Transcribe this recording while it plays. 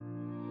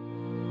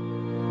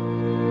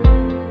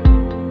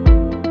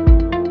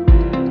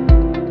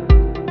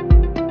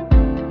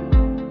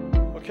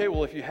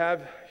if you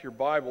have your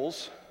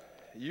Bibles,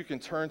 you can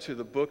turn to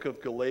the book of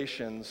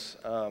Galatians.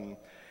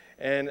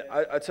 And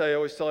I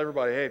always tell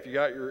everybody, hey, if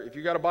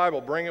you got a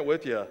Bible, bring it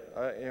with you.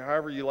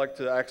 However you like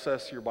to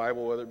access your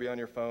Bible, whether it be on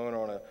your phone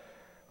or on an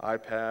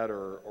iPad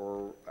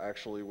or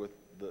actually with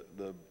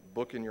the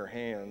book in your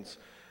hands,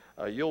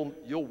 you'll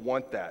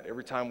want that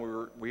every time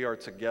we are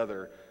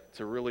together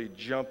to really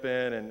jump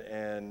in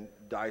and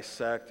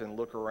dissect and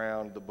look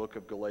around the book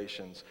of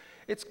Galatians.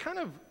 It's kind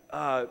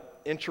of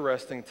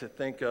interesting to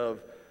think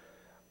of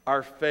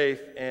our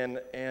faith and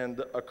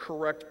a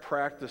correct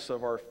practice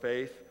of our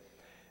faith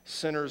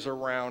centers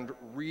around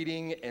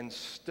reading and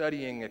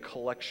studying a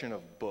collection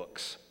of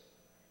books.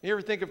 You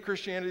ever think of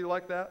Christianity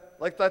like that?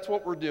 Like that's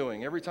what we're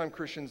doing. Every time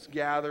Christians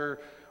gather,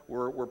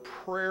 we're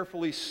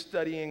prayerfully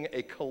studying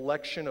a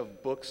collection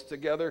of books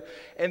together.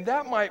 And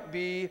that might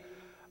be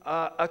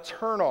a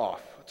turnoff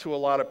to a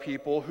lot of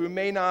people who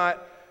may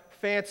not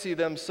fancy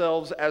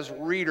themselves as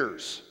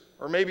readers.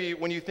 Or maybe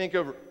when you think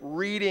of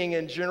reading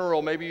in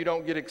general, maybe you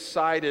don't get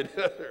excited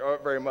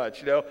very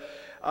much,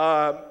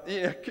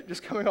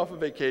 just coming off a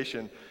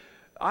vacation.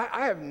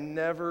 I have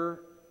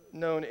never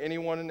known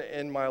anyone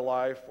in my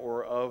life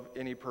or of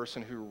any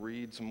person who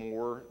reads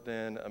more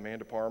than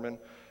Amanda Parman.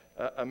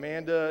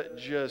 Amanda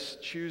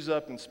just chews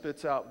up and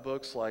spits out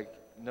books like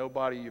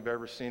nobody you've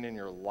ever seen in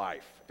your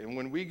life. And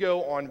when we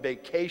go on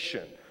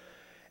vacation,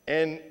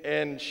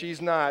 and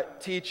she's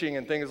not teaching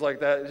and things like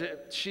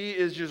that, she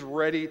is just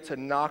ready to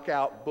knock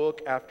out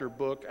book after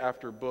book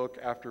after book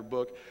after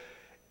book.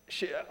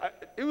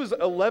 It was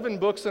 11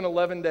 books in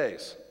 11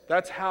 days.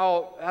 That's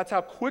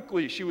how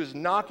quickly she was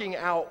knocking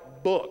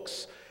out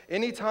books.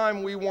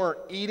 Anytime we weren't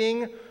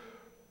eating,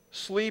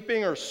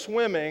 sleeping, or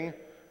swimming,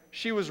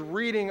 she was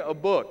reading a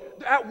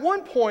book. At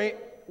one point,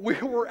 we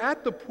were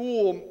at the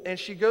pool, and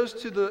she goes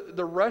to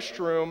the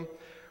restroom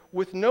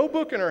with no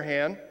book in her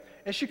hand,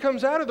 and she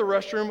comes out of the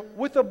restroom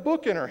with a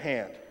book in her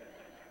hand.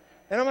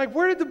 And I'm like,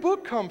 where did the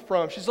book come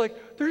from? She's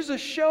like, there's a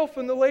shelf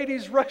in the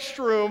ladies'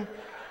 restroom.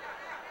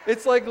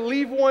 It's like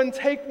leave one,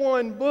 take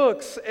one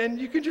books, and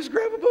you can just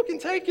grab a book and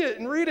take it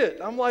and read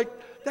it. I'm like,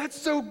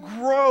 that's so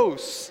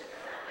gross.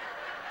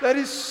 That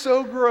is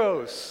so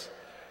gross.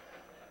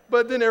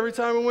 But then every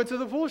time we went to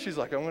the pool, she's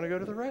like, I'm going to go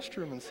to the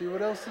restroom and see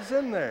what else is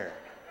in there.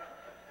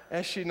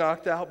 And she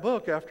knocked out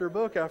book after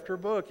book after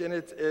book.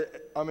 And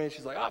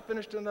she's like, I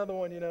finished another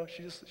one,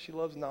 She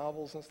loves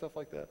novels and stuff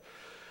like that.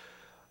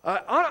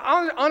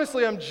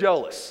 Honestly, I'm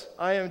jealous.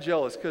 I am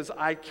jealous because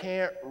I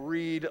can't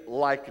read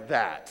like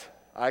that.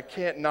 I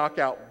can't knock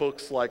out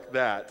books like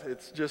that.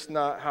 It's just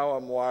not how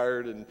I'm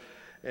wired.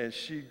 And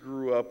she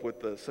grew up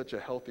with such a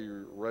healthy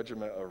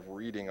regiment of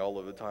reading all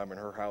of the time in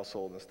her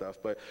household and stuff.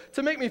 But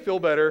to make me feel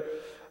better,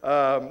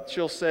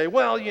 she'll say,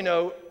 well,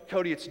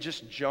 Cody, it's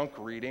just junk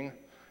reading.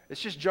 It's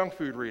just junk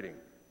food reading.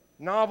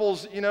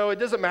 Novels, it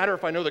doesn't matter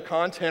if I know the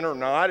content or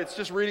not. It's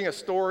just reading a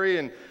story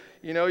and,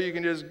 you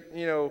can just,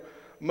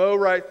 mow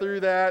right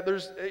through that.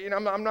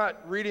 I'm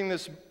not reading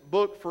this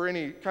book for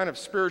any kind of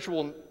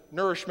spiritual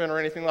nourishment or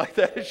anything like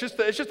that. It's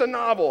just a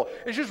novel.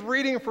 It's just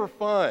reading for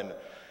fun.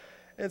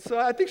 And so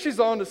I think she's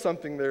on to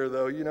something there,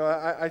 though.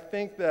 I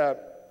think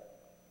that,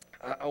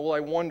 I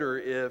wonder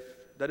if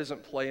that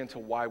doesn't play into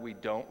why we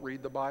don't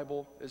read the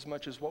Bible as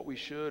much as what we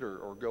should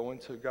or go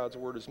into God's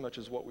Word as much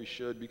as what we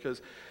should.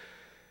 Because,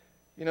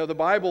 the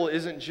Bible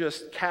isn't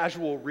just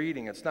casual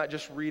reading. It's not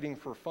just reading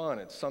for fun.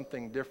 It's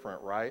something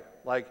different, right?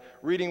 Like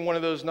reading one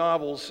of those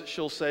novels,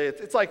 she'll say,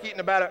 it's like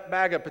eating a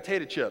bag of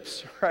potato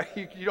chips, right?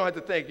 You don't have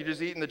to think. You're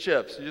just eating the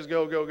chips. You just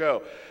go, go,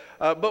 go.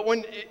 But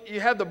when you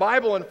have the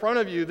Bible in front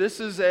of you, this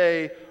is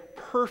a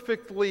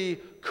perfectly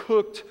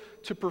cooked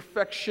to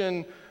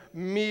perfection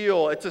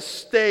meal. It's a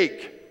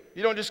steak.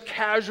 You don't just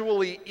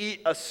casually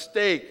eat a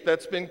steak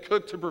that's been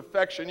cooked to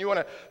perfection. You want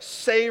to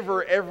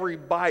savor every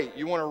bite.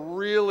 You want to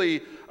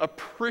really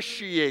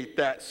appreciate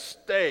that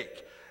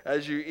steak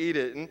as you eat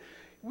it. And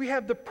we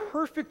have the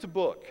perfect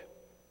book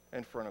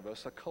in front of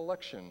us, a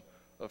collection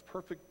of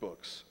perfect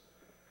books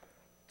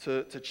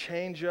to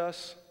change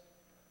us.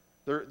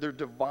 They're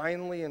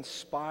divinely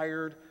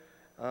inspired.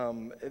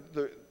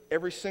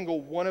 Every single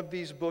one of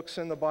these books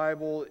in the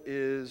Bible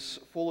is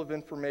full of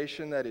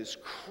information that is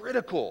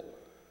critical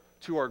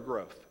to our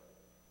growth.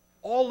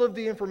 All of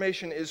the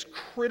information is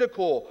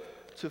critical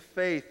to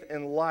faith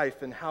and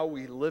life and how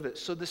we live it.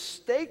 So the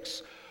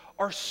stakes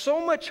are so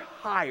much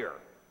higher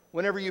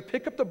whenever you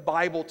pick up the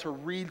Bible to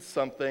read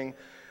something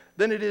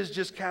than it is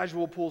just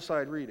casual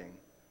poolside reading.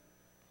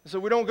 So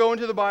we don't go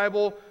into the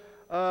Bible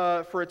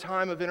for a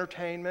time of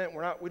entertainment.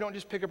 We don't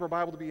just pick up our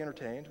Bible to be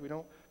entertained. We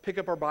don't pick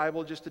up our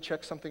Bible just to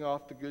check something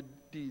off the good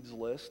deeds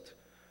list.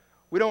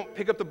 We don't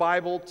pick up the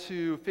Bible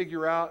to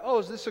figure out,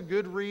 is this a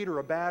good read or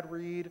a bad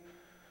read?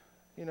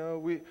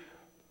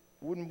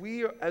 When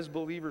we as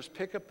believers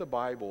pick up the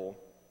Bible,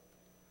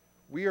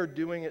 we are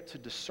doing it to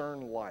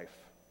discern life.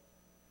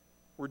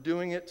 We're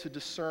doing it to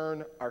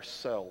discern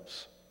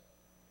ourselves.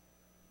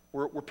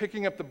 We're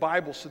picking up the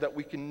Bible so that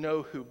we can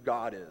know who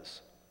God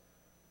is.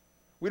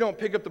 We don't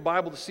pick up the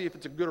Bible to see if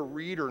it's a good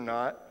read or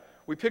not.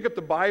 We pick up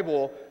the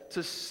Bible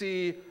to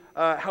see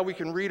how we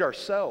can read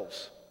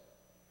ourselves.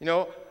 You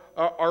know,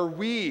 are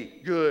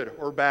we good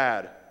or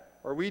bad?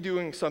 Are we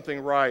doing something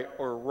right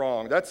or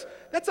wrong? That's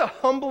a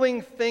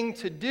humbling thing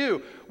to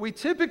do. We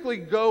typically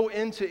go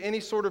into any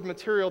sort of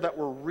material that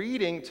we're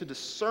reading to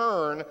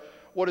discern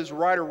what is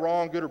right or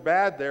wrong, good or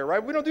bad there,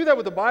 right? We don't do that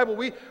with the Bible.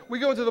 We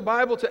go into the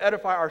Bible to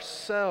edify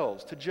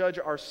ourselves, to judge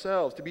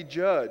ourselves, to be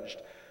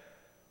judged.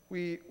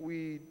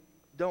 We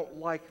don't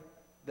like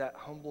that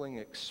humbling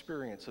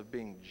experience of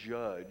being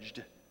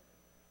judged,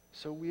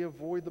 so we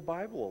avoid the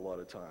Bible a lot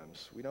of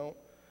times. We don't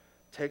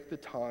take the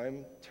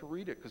time to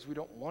read it because we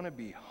don't want to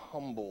be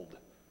humbled.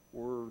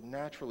 We're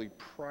naturally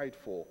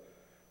prideful.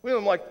 We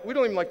don't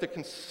even like to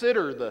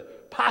consider the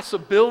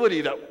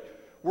possibility that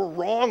we're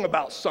wrong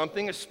about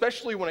something,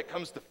 especially when it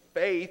comes to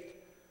faith,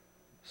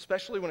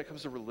 especially when it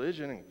comes to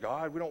religion and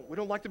God. We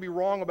don't like to be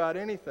wrong about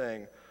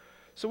anything.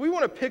 So we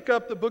want to pick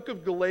up the book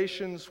of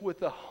Galatians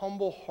with a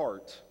humble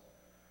heart.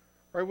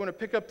 Right? We want to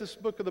pick up this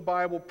book of the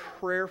Bible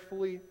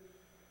prayerfully.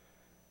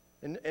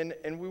 And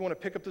we want to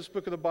pick up this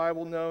book of the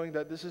Bible knowing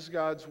that this is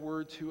God's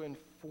word to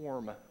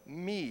inform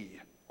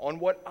me on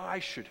what I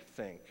should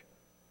think,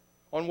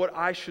 on what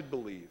I should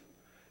believe.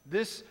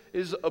 This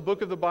is a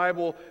book of the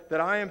Bible that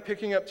I am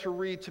picking up to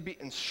read to be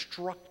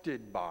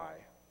instructed by,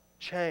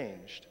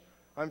 changed.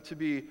 I'm to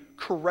be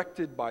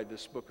corrected by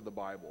this book of the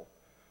Bible,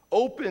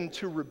 open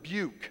to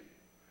rebuke.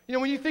 You know,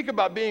 when you think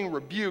about being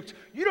rebuked,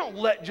 you don't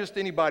let just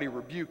anybody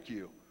rebuke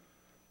you.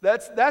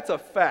 That's a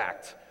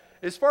fact.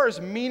 As far as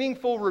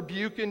meaningful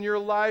rebuke in your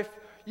life,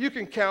 you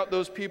can count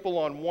those people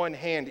on one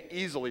hand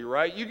easily,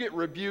 right? You get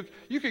rebuked,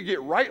 you could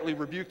get rightly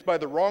rebuked by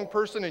the wrong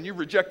person and you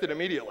reject it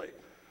immediately,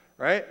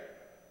 right?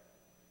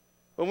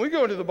 When we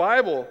go into the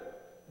Bible,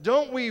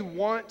 don't we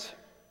want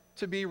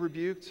to be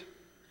rebuked?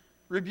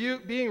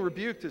 Being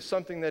rebuked is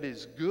something that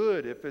is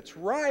good if it's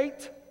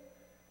right.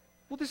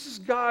 Well, this is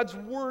God's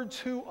word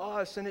to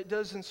us, and it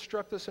does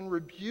instruct us and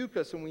rebuke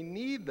us, and we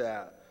need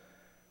that.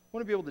 We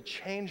want to be able to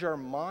change our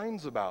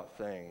minds about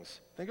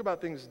things, think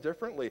about things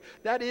differently.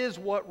 That is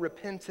what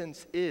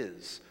repentance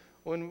is.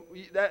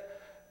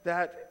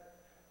 That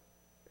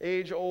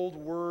age-old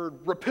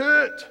word,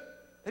 repent,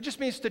 that just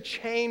means to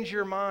change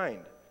your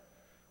mind.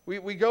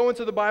 We go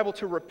into the Bible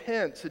to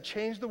repent, to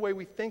change the way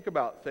we think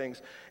about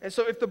things. And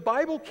so if the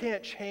Bible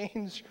can't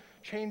change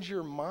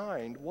your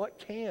mind, what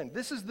can?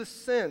 This is the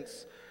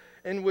sense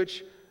in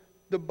which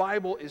the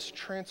Bible is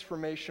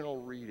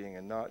transformational reading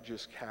and not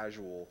just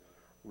casual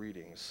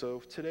reading.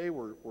 So today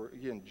we're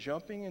again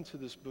jumping into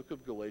this book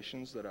of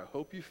Galatians that I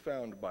hope you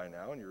found by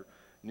now in your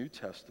New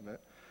Testament.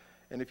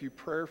 And if you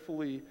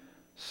prayerfully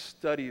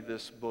study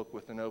this book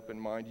with an open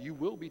mind, you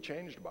will be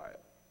changed by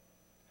it.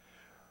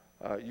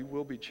 You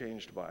will be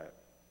changed by it.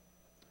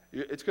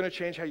 It's going to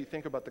change how you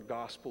think about the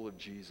gospel of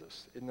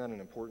Jesus. Isn't that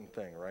an important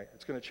thing, right?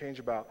 It's going to change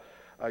about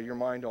your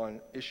mind on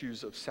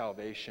issues of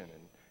salvation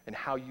and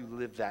how you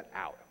live that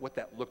out, what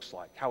that looks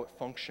like, how it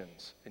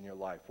functions in your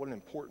life. What an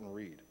important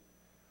read.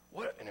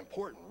 What an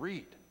important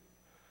read.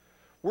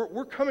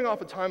 We're coming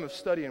off a time of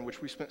study in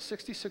which we spent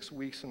 66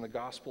 weeks in the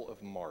Gospel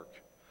of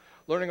Mark,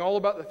 learning all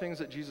about the things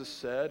that Jesus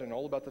said and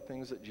all about the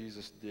things that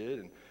Jesus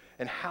did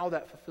and how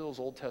that fulfills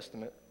Old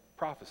Testament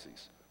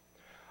prophecies.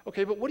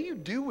 Okay, but what do you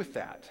do with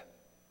that?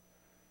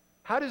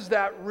 How does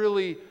that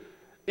really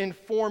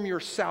inform your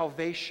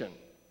salvation?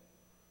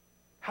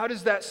 How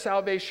does that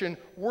salvation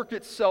work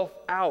itself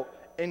out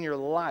in your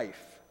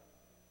life?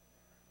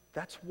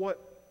 That's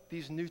what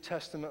these New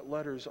Testament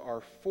letters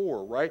are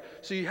for, right?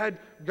 So you had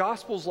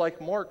Gospels like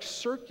Mark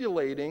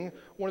circulating,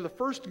 one of the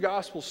first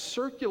Gospels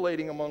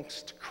circulating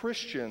amongst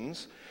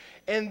Christians,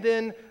 and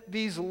then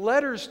these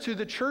letters to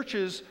the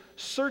churches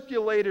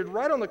circulated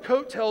right on the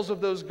coattails of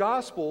those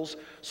Gospels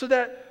so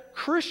that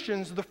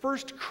Christians, the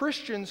first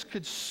Christians,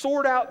 could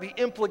sort out the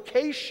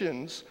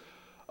implications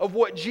of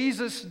what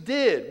Jesus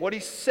did, what he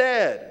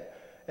said,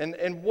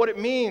 and what it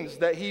means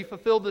that he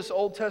fulfilled this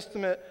Old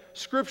Testament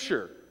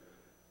scripture.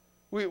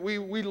 We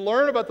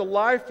learn about the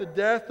life, the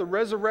death, the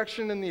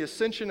resurrection, and the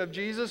ascension of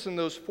Jesus in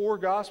those four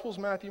Gospels,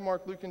 Matthew,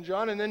 Mark, Luke, and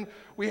John. And then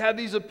we have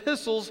these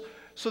epistles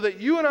so that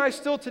you and I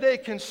still today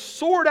can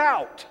sort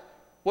out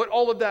what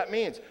all of that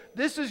means.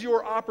 This is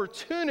your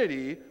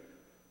opportunity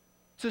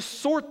to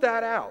sort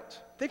that out.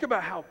 Think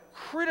about how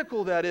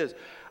critical that is.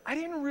 I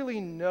didn't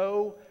really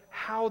know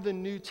how the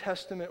New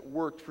Testament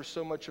worked for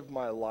so much of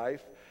my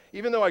life.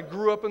 Even though I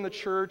grew up in the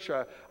church,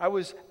 I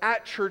was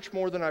at church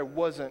more than I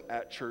wasn't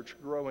at church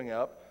growing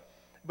up.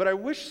 But I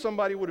wish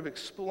somebody would have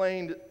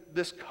explained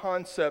this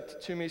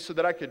concept to me so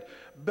that I could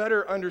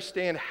better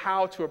understand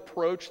how to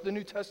approach the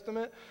New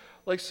Testament.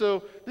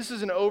 So this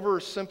is an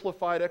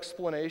oversimplified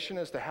explanation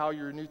as to how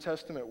your New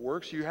Testament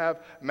works. You have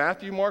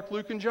Matthew, Mark,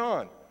 Luke, and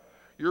John.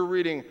 You're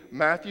reading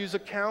Matthew's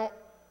account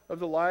of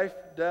the life,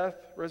 death,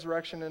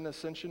 resurrection, and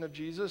ascension of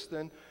Jesus.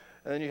 And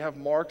then you have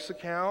Mark's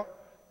account.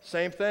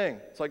 Same thing.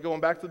 It's like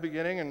going back to the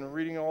beginning and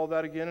reading all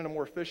that again in a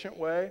more efficient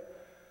way.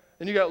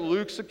 Then you got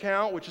Luke's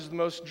account, which is the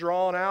most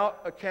drawn out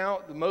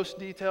account. The most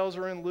details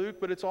are in Luke,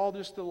 but it's all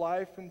just the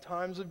life and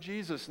times of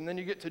Jesus. And then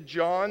you get to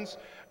John's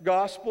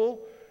gospel,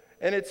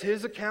 and it's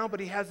his account, but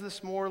he has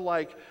this more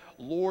like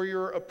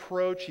lawyer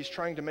approach. He's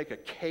trying to make a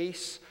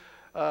case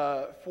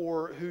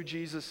for who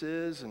Jesus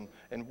is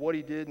and what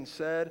he did and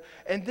said.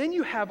 And then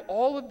you have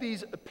all of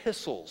these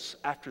epistles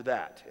after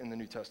that in the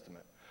New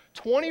Testament.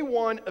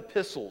 21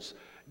 epistles.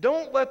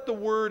 Don't let the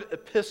word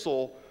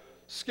epistle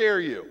scare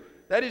you.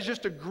 That is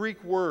just a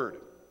Greek word.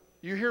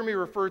 You hear me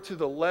refer to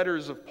the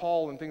letters of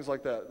Paul and things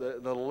like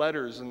that, the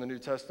letters in the New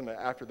Testament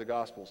after the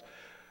Gospels.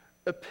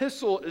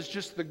 Epistle is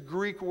just the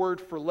Greek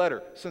word for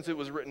letter. Since it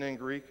was written in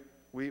Greek,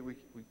 we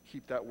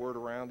keep that word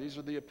around. These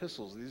are the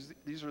epistles.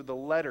 These are the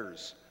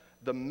letters,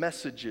 the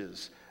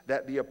messages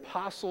that the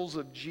apostles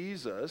of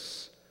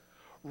Jesus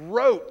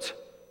wrote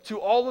to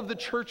all of the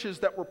churches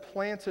that were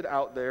planted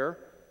out there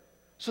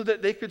so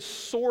that they could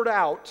sort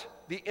out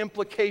the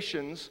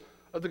implications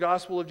of the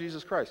gospel of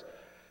Jesus Christ.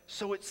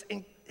 So it's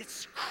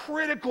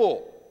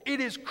critical. It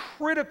is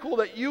critical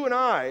that you and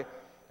I,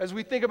 as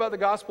we think about the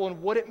gospel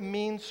and what it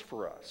means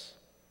for us,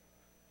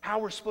 how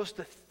we're supposed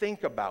to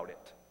think about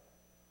it,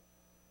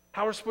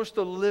 how we're supposed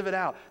to live it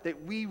out,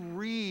 that we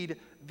read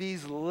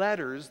these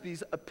letters,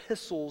 these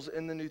epistles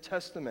in the New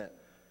Testament.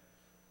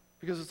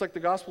 Because it's like the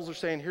Gospels are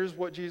saying, here's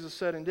what Jesus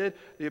said and did.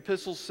 The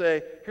epistles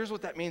say, here's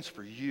what that means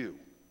for you.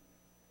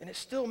 And it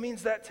still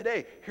means that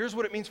today. Here's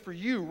what it means for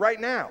you right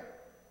now.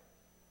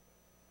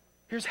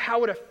 Here's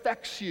how it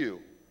affects you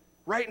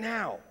right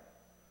now.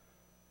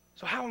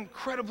 So how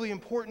incredibly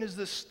important is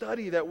this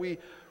study that we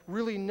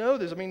really know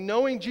this? I mean,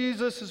 knowing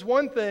Jesus is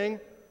one thing.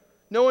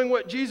 Knowing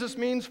what Jesus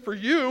means for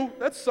you,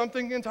 that's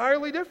something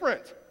entirely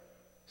different.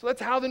 So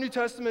that's how the New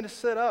Testament is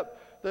set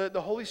up.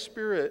 The Holy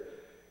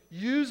Spirit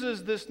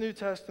uses this New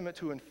Testament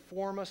to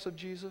inform us of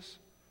Jesus,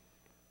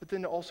 but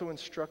then to also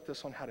instruct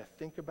us on how to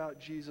think about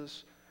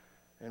Jesus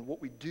and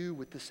what we do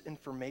with this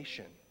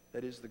information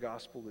that is the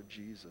gospel of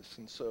Jesus.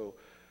 And so,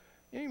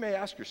 you may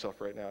ask yourself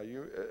right now,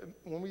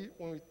 when we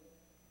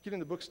get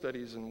into book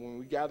studies and when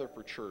we gather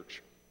for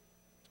church,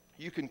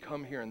 you can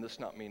come here and this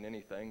not mean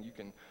anything.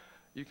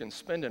 You can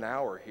spend an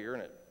hour here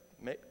and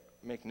it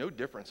make no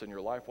difference in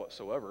your life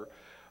whatsoever.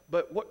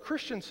 But what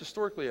Christians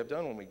historically have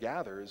done when we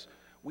gather is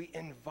we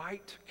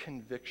invite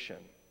conviction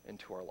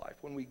into our life.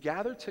 When we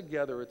gather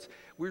together,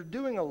 we're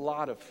doing a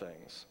lot of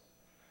things.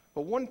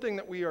 But one thing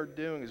that we are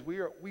doing is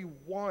we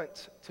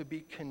want to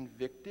be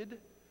convicted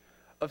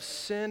of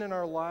sin in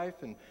our life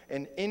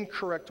and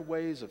incorrect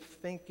ways of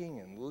thinking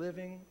and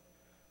living.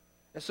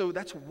 And so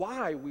that's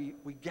why we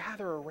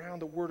gather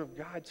around the Word of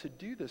God to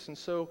do this. And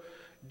so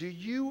do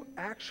you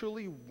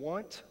actually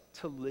want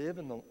to live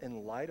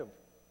in light of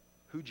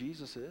who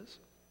Jesus is?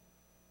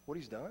 What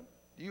he's done?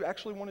 Do you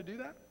actually want to do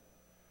that?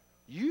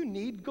 You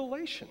need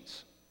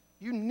Galatians.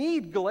 You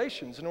need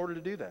Galatians in order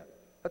to do that.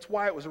 That's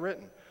why it was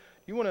written.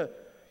 You want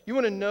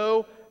to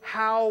know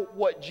how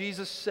what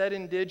Jesus said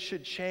and did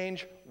should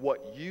change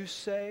what you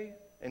say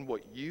and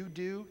what you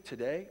do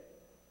today?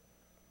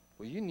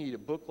 Well, you need a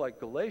book like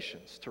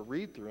Galatians to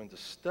read through and to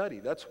study.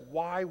 That's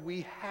why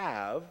we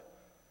have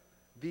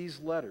these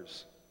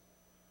letters.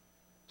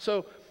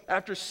 So,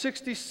 after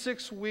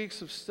 66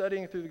 weeks of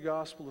studying through the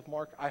Gospel of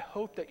Mark, I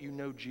hope that you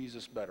know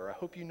Jesus better. I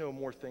hope you know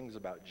more things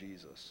about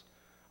Jesus.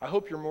 I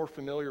hope you're more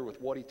familiar with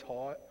what he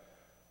taught,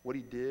 what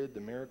he did,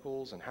 the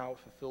miracles, and how it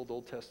fulfilled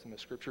Old Testament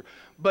Scripture.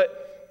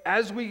 But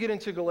as we get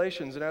into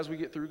Galatians and as we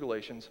get through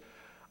Galatians,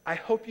 I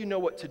hope you know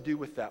what to do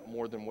with that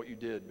more than what you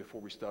did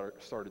before we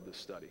started this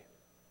study.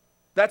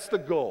 That's the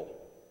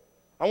goal.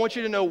 I want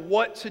you to know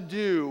what to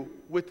do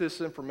with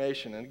this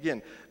information. And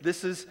again,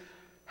 this is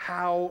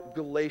how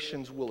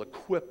Galatians will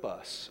equip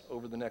us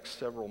over the next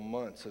several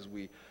months as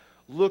we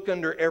look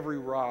under every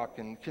rock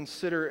and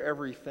consider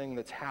everything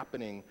that's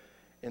happening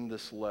in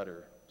this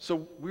letter.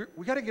 So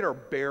we got to get our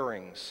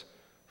bearings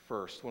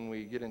first when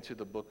we get into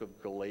the book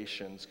of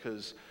Galatians,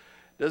 because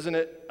doesn't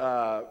it,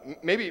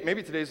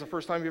 maybe today's the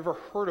first time you've ever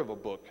heard of a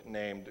book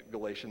named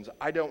Galatians.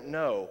 I don't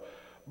know.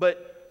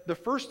 But the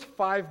first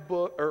five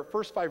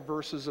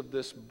verses of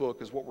this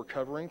book is what we're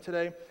covering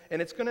today,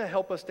 and it's going to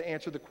help us to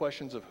answer the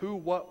questions of who,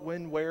 what,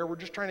 when, where. We're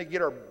just trying to get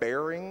our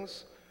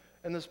bearings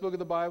in this book of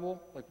the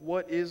Bible. Like,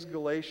 what is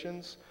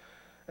Galatians?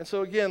 And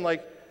so again,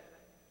 like,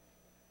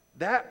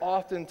 that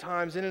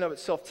oftentimes in and of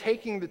itself,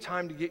 taking the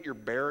time to get your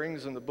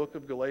bearings in the book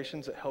of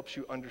Galatians, it helps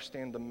you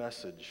understand the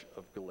message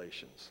of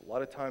Galatians. A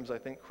lot of times I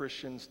think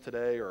Christians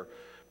today are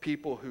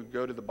people who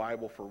go to the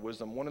Bible for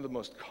wisdom. One of the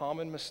most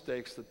common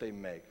mistakes that they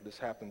make, this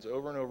happens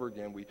over and over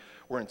again,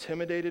 we're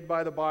intimidated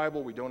by the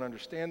Bible, we don't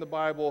understand the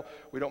Bible,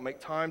 we don't make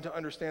time to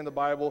understand the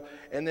Bible,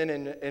 and then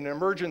in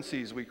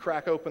emergencies, we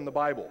crack open the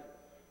Bible.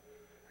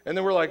 And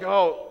then we're like,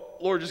 oh,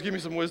 Lord, just give me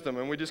some wisdom.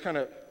 And we just kind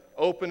of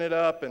open it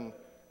up and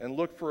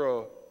look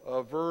for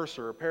a verse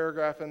or a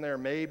paragraph in there,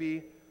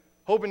 maybe,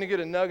 hoping to get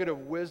a nugget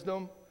of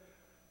wisdom.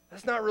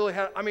 That's not really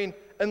how,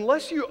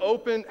 unless you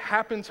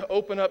happen to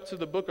open up to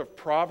the book of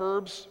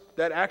Proverbs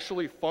that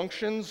actually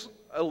functions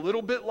a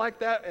little bit like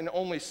that, and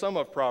only some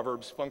of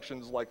Proverbs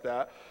functions like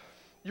that,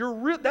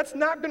 that's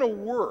not going to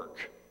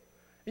work.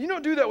 You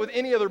don't do that with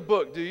any other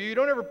book, do you? You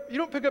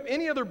don't pick up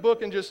any other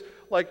book and just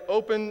like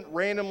open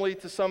randomly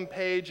to some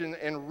page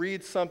and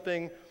read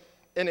something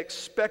and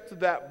expect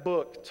that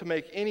book to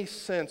make any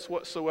sense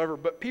whatsoever.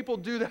 But people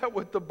do that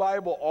with the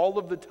Bible all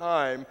of the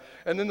time,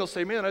 and then they'll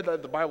say, man, I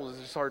thought the Bible is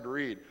just hard to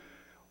read.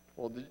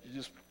 Well, you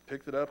just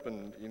picked it up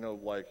and, you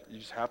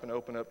just happen to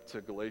open up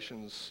to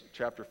Galatians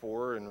chapter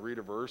 4 and read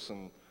a verse,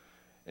 and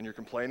you're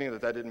complaining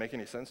that didn't make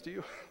any sense to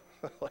you?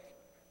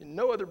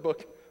 No other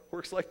book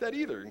works like that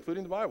either,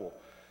 including the Bible.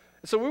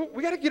 And so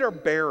we got to get our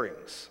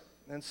bearings.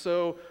 And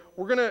so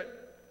we're going to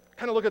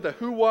kind of look at the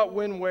who, what,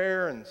 when,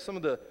 where, and some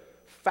of the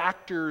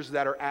factors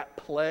that are at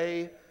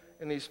play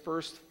in these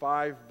first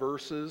 5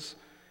 verses.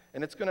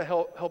 And it's going to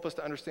help us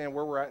to understand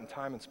where we're at in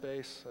time and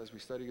space as we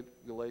study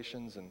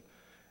Galatians and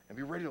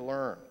be ready to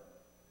learn,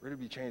 ready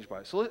to be changed by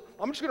it. So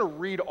I'm just going to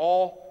read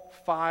all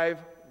 5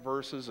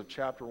 verses of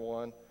chapter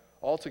 1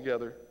 all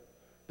together.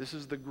 This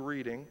is the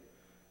greeting,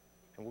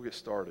 and we'll get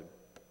started.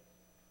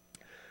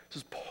 It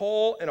says,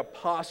 Paul, an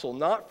apostle,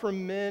 not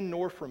from men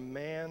nor from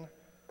man,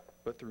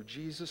 but through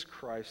Jesus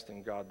Christ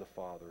and God the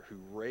Father, who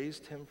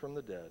raised him from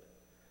the dead,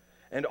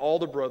 and all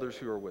the brothers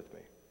who are with me.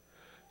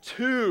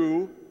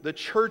 To the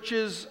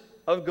churches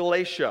of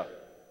Galatia,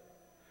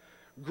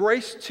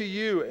 grace to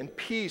you and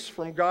peace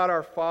from God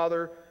our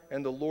Father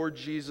and the Lord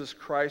Jesus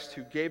Christ,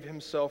 who gave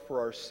himself for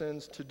our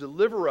sins to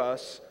deliver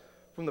us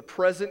from the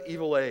present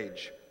evil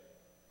age,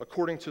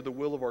 according to the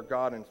will of our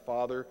God and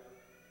Father,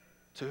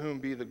 to whom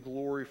be the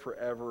glory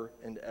forever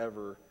and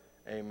ever.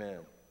 Amen.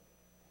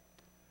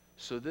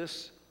 So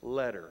this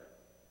letter,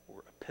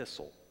 or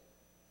epistle,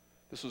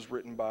 this was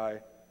written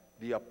by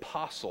the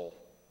Apostle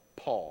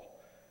Paul.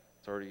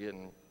 It's already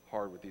getting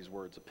hard with these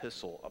words,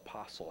 epistle,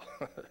 apostle.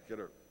 Got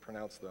to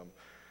pronounce them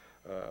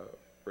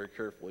very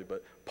carefully.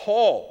 But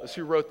Paul is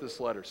who wrote this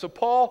letter. So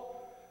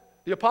Paul,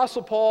 the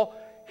Apostle Paul,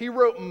 he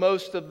wrote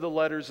most of the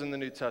letters in the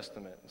New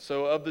Testament.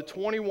 So of the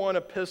 21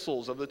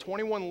 epistles, of the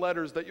 21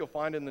 letters that you'll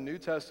find in the New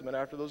Testament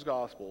after those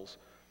Gospels,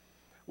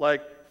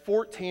 like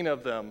 14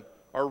 of them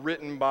are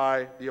written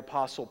by the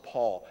Apostle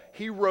Paul.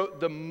 He wrote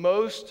the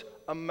most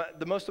amount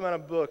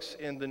of books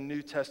in the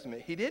New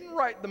Testament. He didn't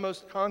write the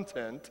most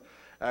content,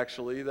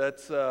 actually.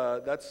 That's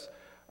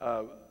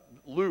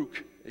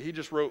Luke. He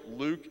just wrote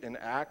Luke and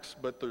Acts,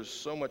 but there's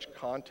so much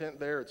content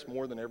there. It's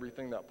more than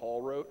everything that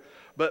Paul wrote.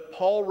 But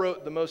Paul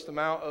wrote the most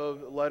amount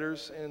of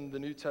letters in the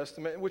New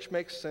Testament, which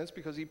makes sense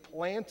because he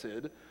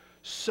planted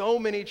so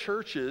many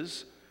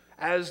churches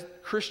as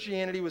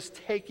Christianity was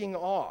taking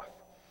off.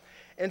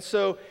 And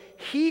so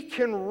he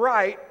can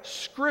write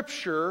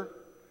Scripture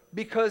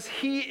because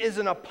he is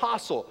an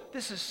apostle.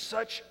 This is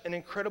such an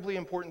incredibly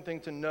important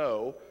thing to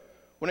know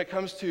when it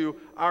comes to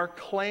our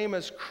claim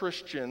as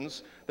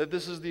Christians that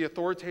this is the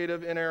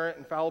authoritative, inerrant,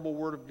 infallible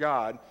Word of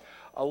God.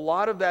 A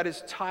lot of that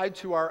is tied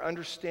to our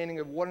understanding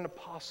of what an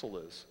apostle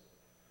is.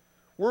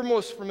 We're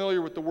most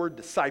familiar with the word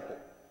disciple.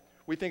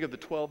 We think of the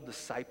 12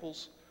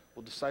 disciples.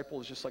 Well, disciple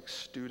is just like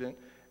student,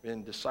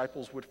 and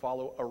disciples would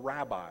follow a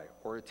rabbi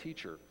or a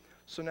teacher.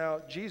 So now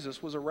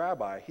Jesus was a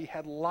rabbi. He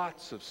had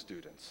lots of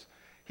students.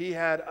 He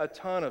had a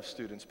ton of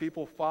students.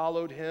 People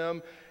followed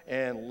him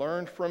and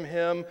learned from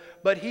him,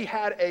 but he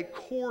had a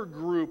core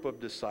group of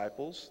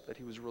disciples that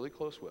he was really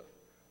close with.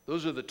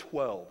 Those are the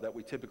 12 that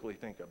we typically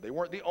think of. They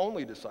weren't the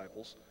only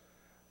disciples.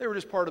 They were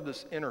just part of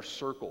this inner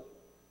circle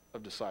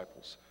of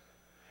disciples.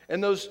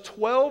 And those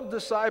 12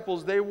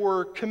 disciples, they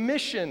were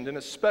commissioned in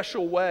a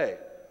special way.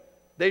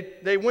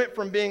 They went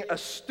from being a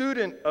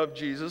student of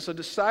Jesus, a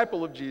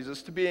disciple of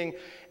Jesus, to being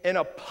an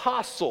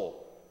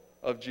apostle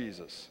of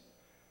Jesus.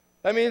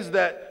 That means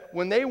that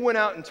when they went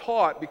out and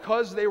taught,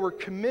 because they were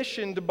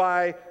commissioned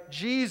by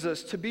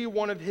Jesus to be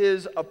one of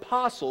his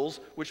apostles,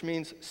 which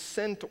means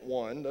sent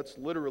one, that's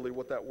literally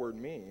what that word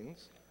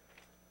means,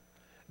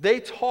 they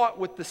taught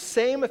with the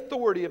same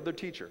authority of their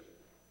teacher.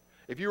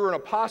 If you were an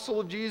apostle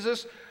of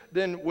Jesus,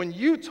 then when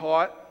you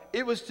taught,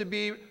 it was to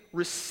be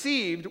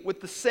received with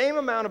the same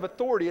amount of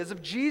authority as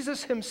if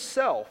Jesus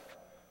himself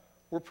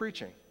were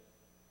preaching.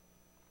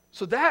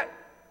 So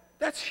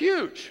that's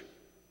huge.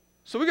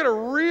 So we got to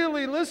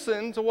really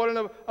listen to what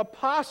an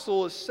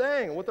apostle is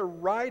saying, what they're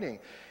writing.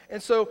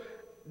 And so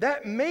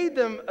that made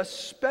them a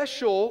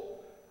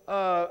special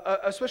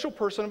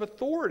person of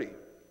authority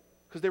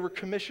because they were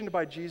commissioned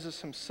by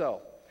Jesus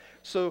himself.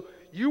 So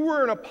you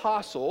were an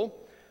apostle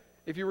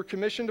if you were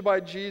commissioned by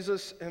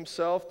Jesus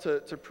himself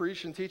to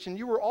preach and teach, and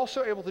you were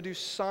also able to do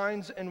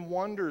signs and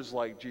wonders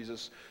like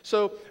Jesus.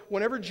 So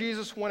whenever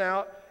Jesus went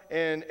out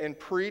and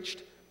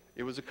preached,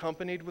 it was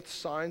accompanied with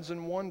signs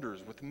and wonders,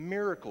 with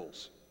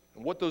miracles.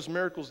 And what those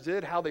miracles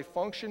did, how they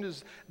functioned,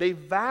 is they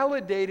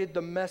validated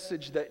the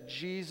message that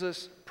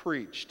Jesus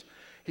preached.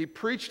 He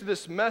preached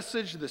this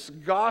message, this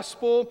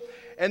gospel,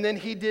 and then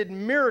he did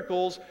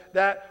miracles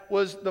that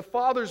was the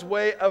Father's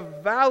way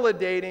of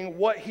validating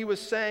what he was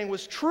saying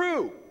was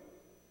true.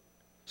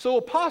 So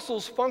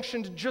apostles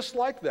functioned just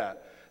like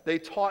that. They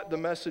taught the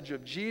message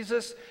of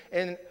Jesus,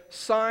 and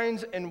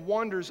signs and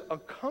wonders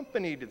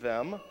accompanied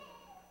them,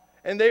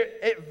 and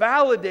it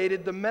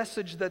validated the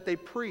message that they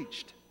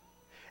preached.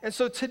 And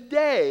so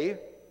today,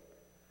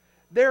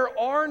 there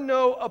are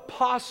no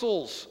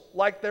apostles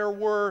like there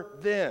were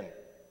then.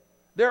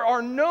 There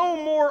are no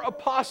more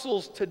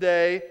apostles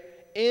today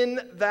in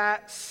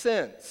that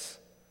sense.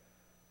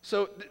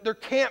 So there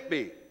can't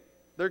be.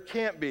 There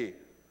can't be.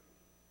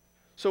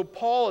 So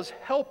Paul is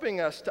helping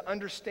us to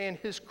understand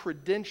his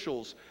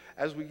credentials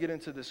as we get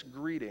into this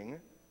greeting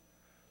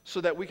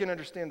so that we can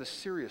understand the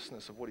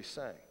seriousness of what he's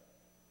saying.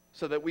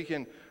 So that we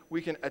can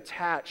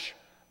attach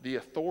the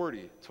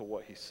authority to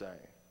what he's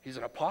saying. He's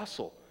an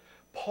apostle.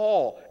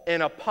 Paul,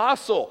 an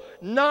apostle,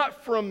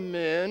 not from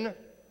men,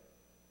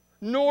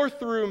 nor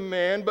through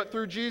man, but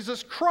through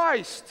Jesus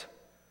Christ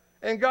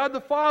and God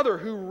the Father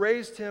who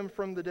raised him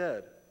from the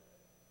dead.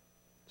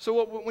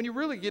 So when you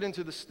really get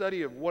into the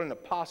study of what an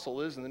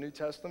apostle is in the New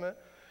Testament,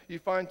 you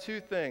find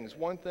two things.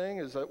 One thing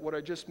is what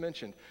I just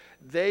mentioned.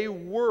 They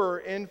were,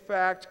 in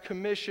fact,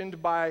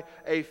 commissioned by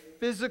a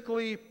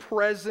physically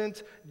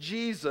present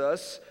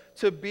Jesus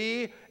to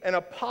be an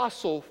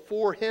apostle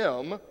for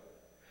him,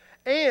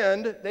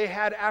 and they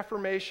had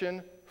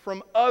affirmation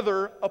from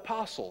other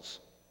apostles.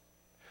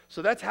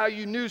 So that's how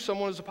you knew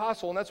someone was an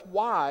apostle, and that's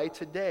why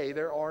today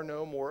there are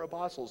no more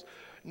apostles.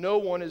 No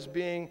one is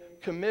being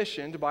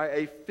commissioned by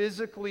a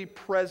physically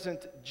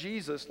present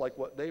Jesus like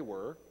what they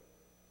were,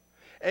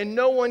 and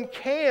no one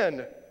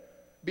can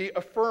be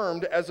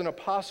affirmed as an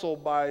apostle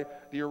by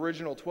the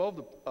original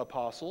 12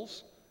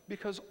 apostles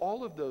because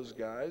all of those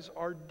guys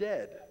are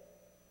dead.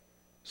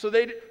 So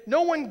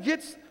no one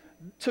gets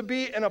to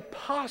be an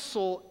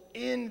apostle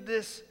in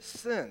this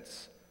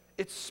sense.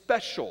 It's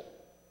special.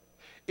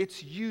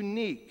 It's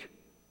unique.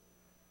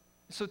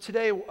 So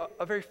today,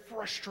 a very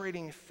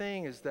frustrating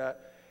thing is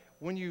that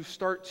when you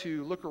start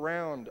to look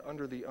around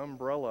under the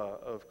umbrella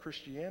of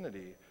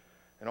Christianity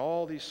and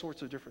all these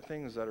sorts of different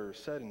things that are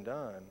said and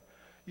done,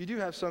 you do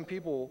have some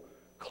people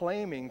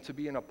claiming to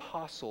be an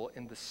apostle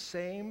in the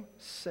same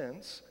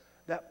sense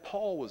that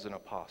Paul was an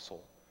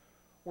apostle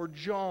or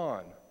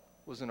John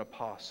was an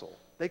apostle.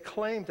 They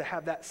claim to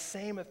have that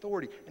same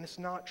authority, and it's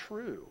not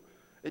true.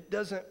 It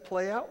doesn't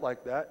play out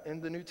like that in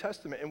the New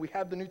Testament, and we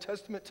have the New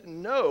Testament to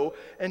know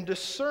and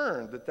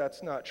discern that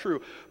that's not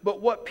true.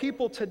 But what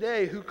people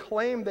today who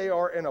claim they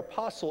are an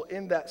apostle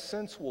in that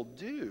sense will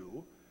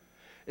do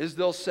is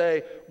they'll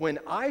say, when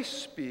I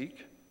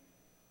speak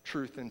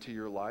truth into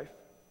your life,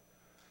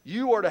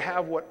 you are to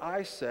have what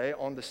I say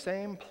on the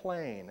same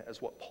plane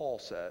as what Paul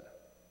said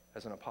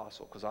as an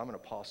apostle, because I'm an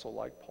apostle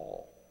like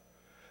Paul.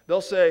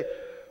 They'll say,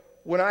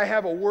 when I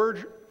have a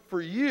word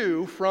for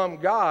you from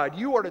God,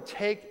 you are to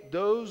take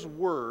those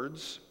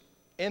words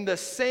in the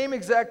same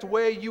exact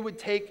way you would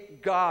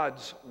take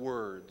God's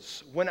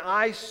words. When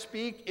I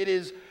speak, it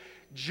is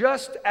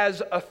just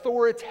as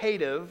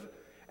authoritative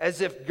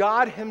as if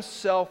God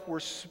himself were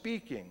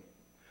speaking.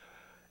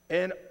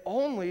 And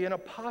only an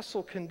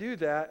apostle can do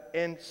that.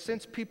 And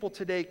since people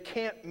today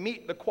can't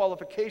meet the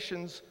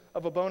qualifications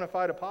of a bona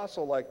fide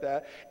apostle like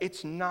that,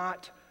 it's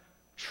not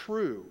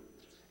true.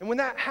 And when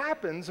that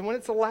happens, and when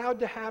it's allowed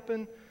to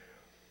happen,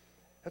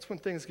 that's when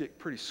things get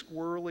pretty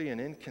squirrely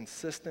and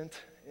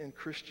inconsistent in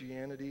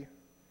Christianity.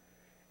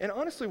 And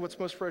honestly, what's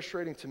most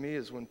frustrating to me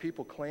is when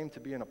people claim to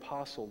be an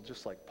apostle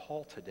just like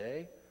Paul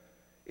today,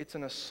 it's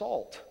an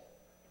assault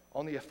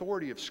on the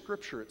authority of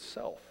Scripture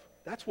itself.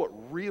 That's what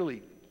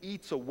really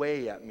eats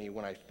away at me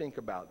when I think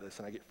about this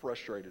and I get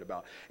frustrated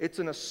about. It's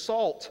an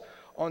assault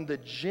on the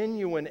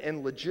genuine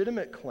and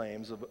legitimate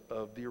claims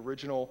of the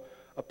original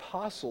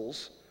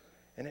apostles,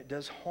 and it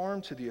does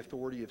harm to the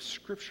authority of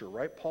Scripture,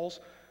 right? Paul's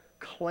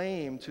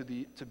claim to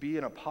be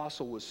an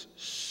apostle was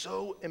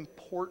so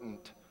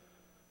important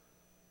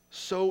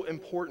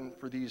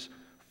for these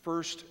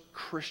first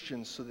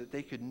Christians so that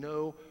they could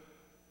know,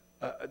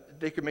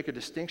 they could make a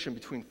distinction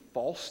between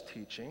false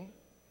teaching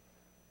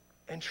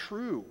and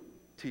true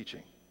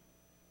teaching.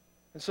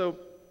 And so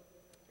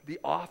the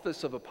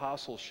office of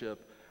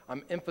apostleship,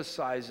 I'm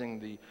emphasizing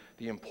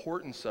the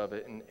importance of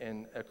it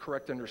and a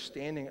correct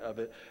understanding of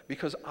it,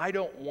 because I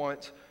don't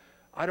want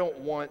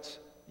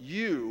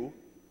you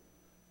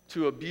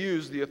to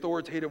abuse the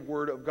authoritative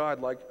word of God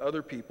like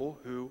other people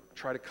who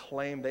try to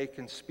claim they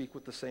can speak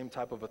with the same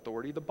type of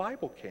authority the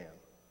Bible can.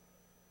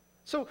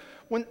 So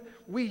when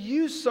we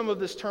use some of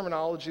this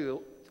terminology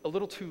a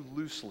little too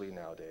loosely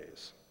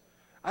nowadays,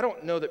 I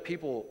don't know that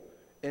people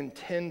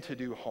intend to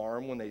do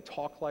harm when they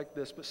talk like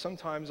this, but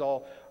sometimes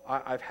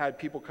I've had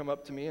people come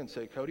up to me and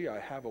say, Cody,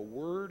 I have a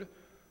word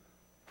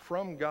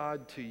from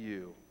God to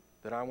you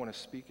that I want to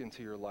speak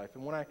into your life.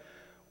 And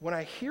when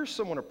I hear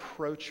someone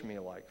approach me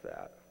like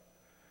that,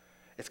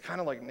 it's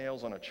kind of like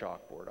nails on a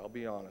chalkboard, I'll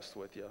be honest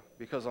with you,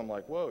 because I'm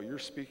like, whoa, you're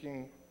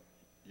saying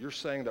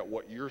that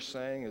what you're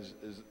saying is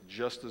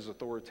just as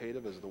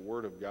authoritative as the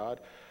Word of God?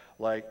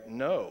 Like,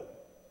 no,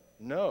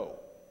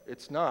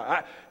 it's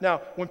not.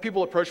 Now, when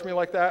people approach me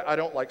like that, I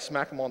don't like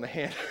smack them on the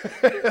hand,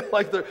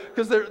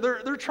 because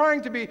they're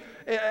trying to be,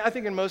 I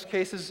think in most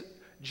cases,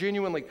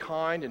 genuinely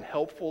kind and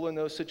helpful in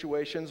those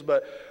situations.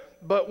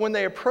 But when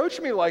they approach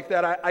me like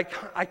that,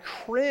 I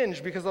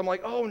cringe because I'm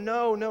like, oh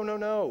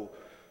no.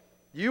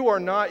 You are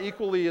not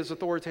equally as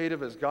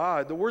authoritative as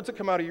God. The words that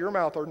come out of your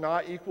mouth are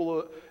not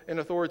equal in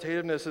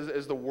authoritativeness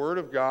as the Word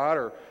of God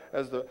or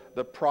as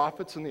the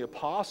prophets and the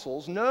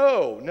apostles.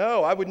 No,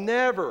 I would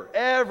never,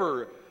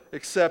 ever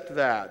accept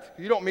that.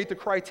 You don't meet the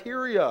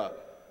criteria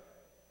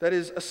that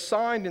is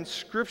assigned in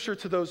Scripture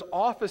to those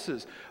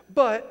offices.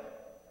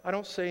 But I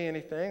don't say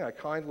anything. I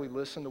kindly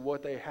listen to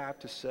what they have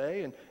to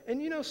say.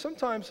 And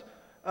sometimes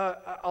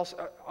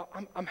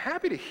I'm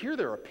happy to hear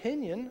their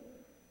opinion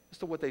as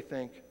to what they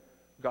think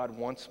God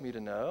wants me to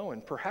know,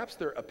 and perhaps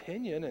their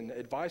opinion and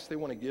advice they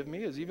want to give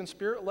me is even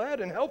Spirit-led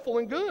and helpful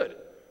and good.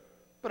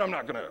 But I'm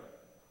not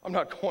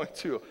going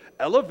to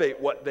elevate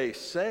what they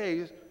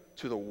say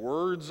to the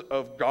words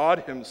of God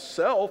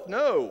Himself.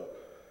 No,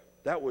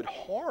 that would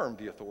harm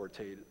the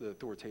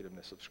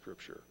authoritativeness of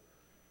Scripture.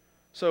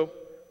 So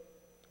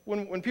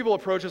when people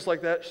approach us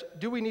like that,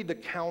 do we need the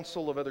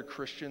counsel of other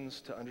Christians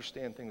to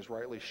understand things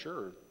rightly?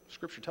 Sure,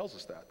 Scripture tells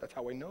us that. That's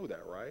how we know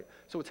that, right?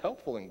 So it's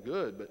helpful and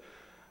good, but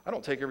I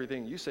don't take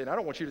everything you say, and I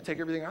don't want you to take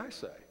everything I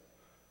say.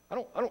 I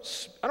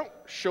don't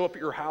show up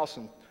at your house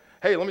and,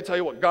 hey, let me tell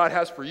you what God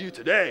has for you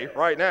today,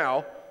 right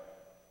now.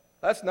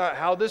 That's not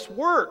how this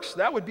works.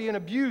 That would be an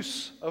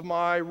abuse of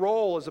my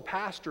role as a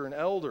pastor and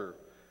elder.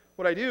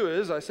 What I do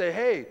is I say,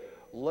 hey,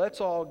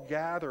 let's all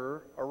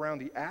gather around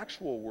the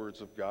actual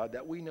words of God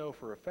that we know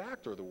for a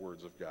fact are the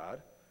words of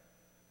God,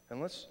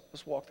 and let's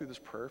walk through this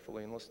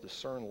prayerfully, and let's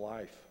discern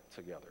life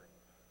together.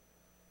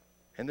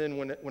 And then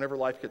whenever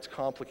life gets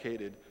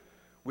complicated,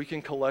 we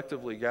can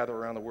collectively gather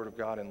around the Word of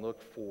God and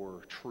look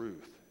for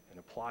truth and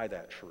apply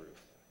that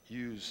truth,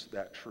 use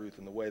that truth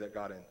in the way that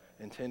God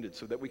intended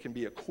so that we can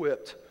be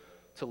equipped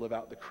to live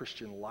out the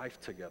Christian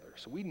life together.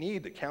 So we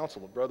need the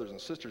counsel of brothers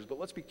and sisters, but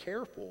let's be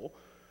careful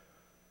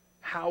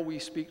how we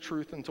speak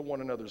truth into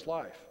one another's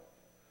life.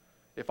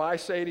 If I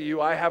say to you,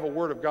 I have a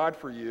word of God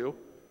for you,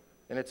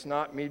 and it's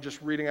not me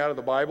just reading out of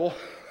the Bible,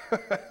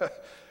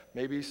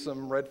 maybe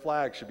some red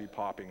flags should be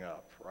popping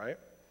up, right?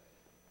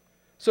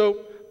 So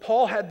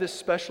Paul had this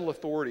special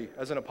authority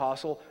as an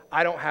apostle.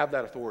 I don't have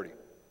that authority.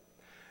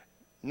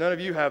 None of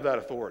you have that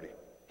authority.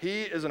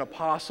 He is an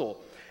apostle.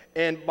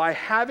 And by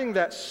having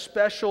that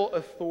special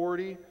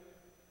authority,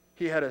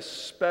 he had a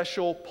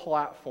special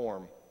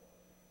platform.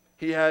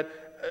 He had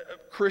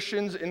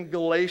Christians in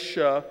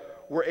Galatia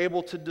were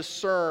able to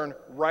discern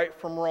right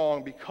from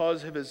wrong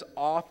because of his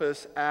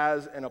office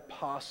as an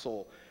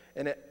apostle.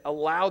 And it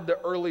allowed the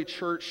early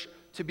church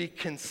to be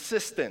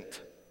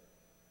consistent.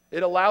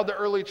 It allowed the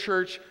early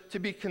church to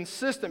be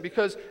consistent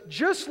because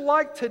just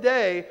like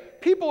today,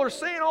 people are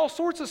saying all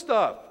sorts of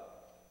stuff.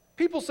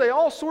 People say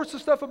all sorts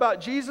of stuff about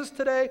Jesus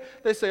today.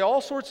 They say all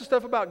sorts of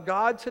stuff about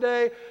God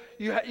today.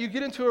 You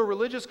get into a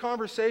religious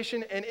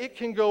conversation and it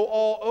can go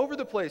all over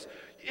the place.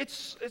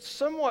 It's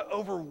somewhat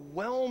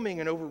overwhelming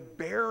and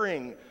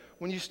overbearing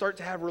when you start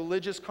to have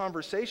religious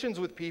conversations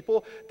with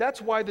people.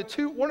 That's why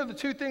one of the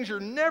two things you're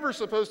never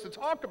supposed to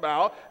talk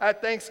about at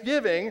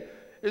Thanksgiving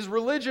is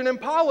religion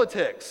and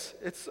politics.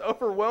 It's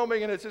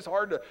overwhelming and it's just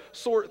hard to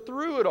sort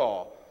through it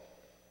all.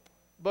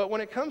 But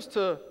when it comes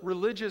to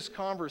religious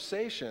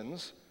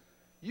conversations,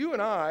 you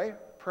and I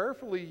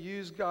prayerfully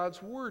use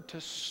God's word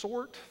to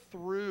sort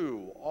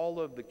through all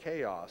of the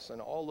chaos and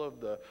all of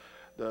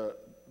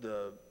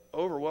the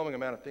overwhelming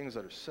amount of things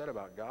that are said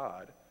about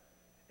God.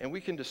 And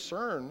we can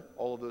discern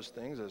all of those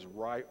things as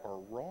right or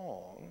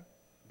wrong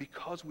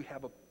because we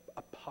have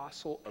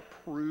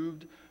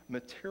apostle-approved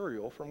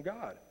material from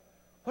God.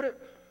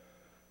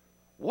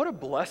 What a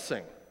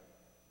blessing.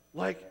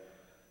 Like,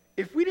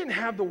 if we didn't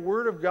have the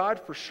Word of God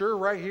for sure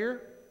right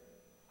here,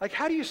 like,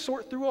 how do you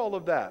sort through all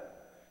of that?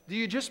 Do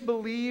you just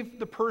believe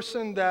the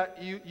person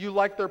that you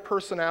like their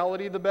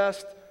personality the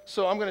best?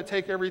 So I'm going to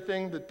take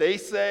everything that they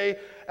say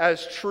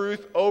as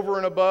truth over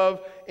and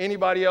above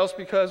anybody else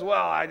because,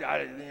 well,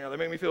 they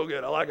make me feel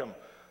good. I like them.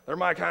 They're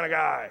my kind of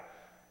guy.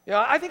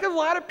 I think a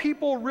lot of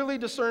people really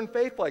discern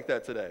faith like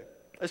that today.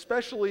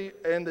 Especially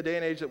in the day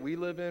and age that we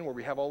live in where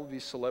we have all of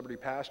these celebrity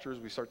pastors,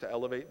 we start to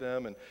elevate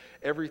them and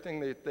everything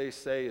that they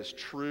say is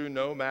true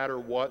no matter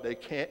what. They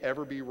can't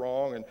ever be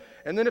wrong.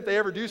 And then if they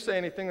ever do say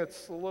anything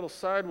that's a little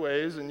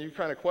sideways and you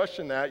kind of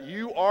question that,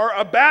 you are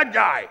a bad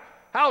guy.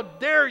 How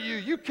dare you?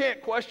 You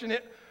can't question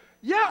it.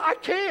 Yeah, I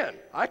can.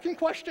 I can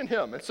question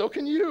him, and so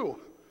can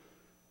you.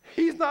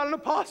 He's not an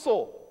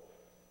apostle.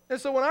 And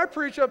so when I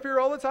preach up here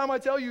all the time, I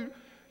tell you,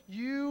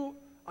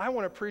 I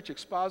want to preach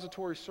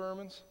expository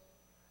sermons.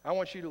 I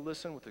want you to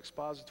listen with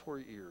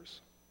expository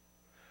ears.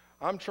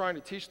 I'm trying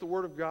to teach the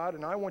Word of God,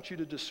 and I want you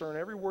to discern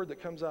every word that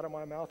comes out of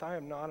my mouth. I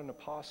am not an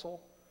apostle.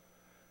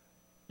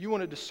 You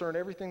want to discern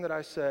everything that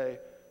I say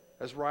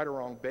as right or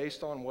wrong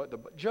based on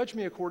judge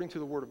me according to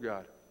the Word of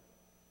God.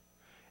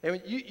 And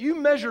you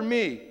measure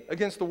me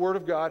against the Word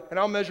of God, and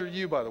I'll measure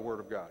you by the Word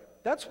of God.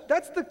 That's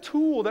the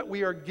tool that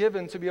we are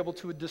given to be able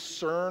to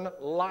discern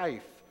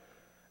life.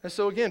 And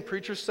so again,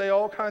 preachers say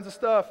all kinds of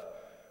stuff.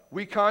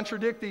 We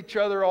contradict each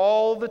other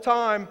all the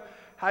time.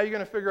 How are you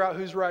going to figure out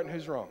who's right and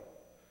who's wrong?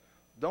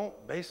 Don't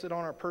base it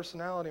on our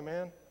personality,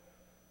 man.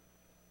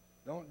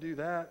 Don't do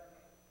that.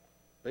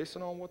 based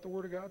on what the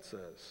Word of God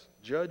says.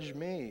 Judge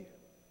me.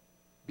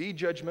 Be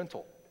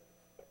judgmental.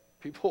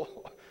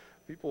 People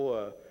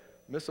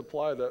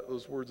misapply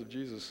those words of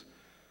Jesus.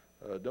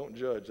 Don't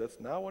judge. That's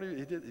not what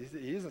he did.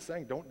 He isn't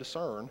saying don't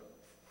discern,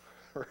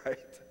 right?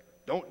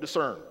 Don't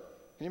discern.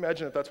 Can you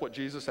imagine if that's what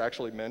Jesus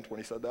actually meant when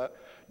he said that?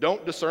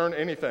 Don't discern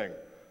anything.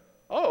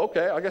 Oh,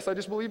 okay, I guess I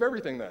just believe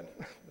everything then.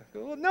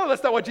 No,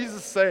 that's not what Jesus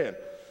is saying.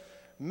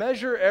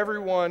 Measure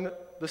everyone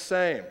the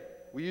same.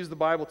 We use the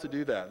Bible to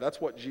do that.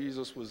 That's what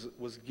Jesus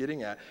was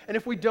getting at. And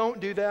if we don't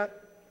do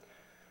that,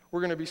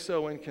 we're going to be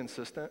so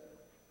inconsistent.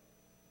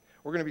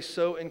 We're going to be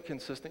so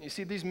inconsistent. You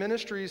see, these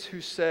ministries who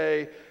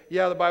say,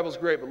 yeah, the Bible's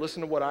great, but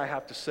listen to what I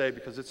have to say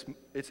because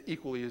it's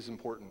equally as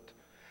important.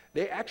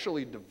 They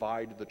actually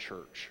divide the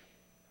church.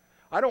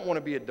 I don't want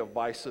to be a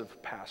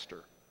divisive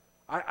pastor.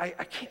 I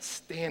can't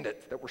stand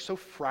it that we're so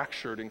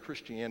fractured in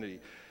Christianity.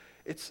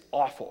 It's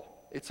awful.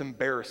 It's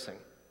embarrassing.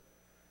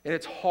 And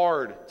it's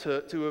hard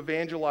to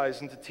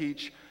evangelize and to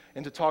teach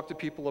and to talk to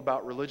people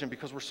about religion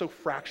because we're so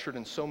fractured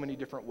in so many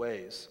different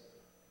ways.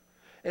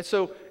 And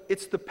so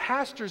it's the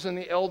pastors and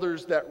the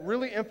elders that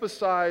really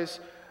emphasize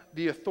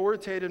the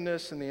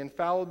authoritativeness and the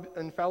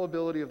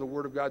infallibility of the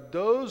Word of God.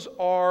 Those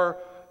are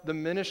the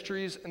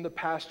ministries and the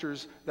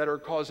pastors that are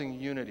causing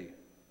unity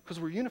because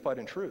we're unified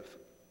in truth.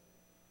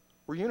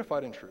 We're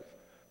unified in truth.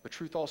 But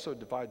truth also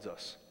divides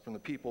us from the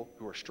people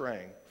who are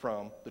straying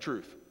from the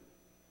truth.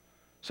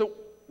 So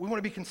we want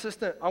to be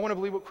consistent. I want to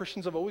believe what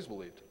Christians have always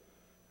believed.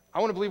 I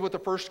want to believe what the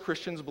first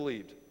Christians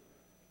believed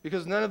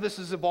because none of this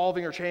is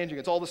evolving or changing.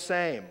 It's all the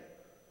same.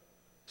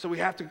 So we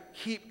have to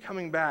keep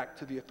coming back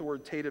to the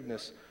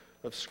authoritativeness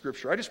of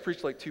Scripture. I just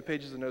preached like 2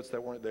 pages of notes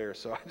that weren't there,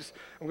 so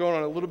I'm going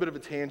on a little bit of a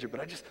tangent, but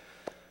I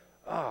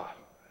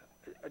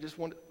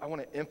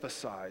want to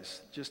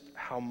emphasize just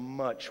how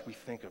much we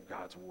think of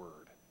God's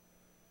Word.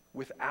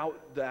 Without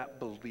that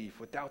belief,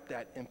 without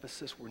that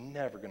emphasis, we're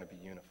never going to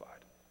be unified.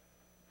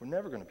 We're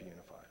never going to be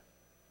unified.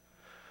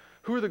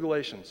 Who are the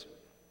Galatians?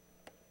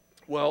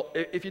 Well,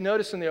 if you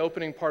notice in the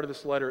opening part of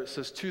this letter, it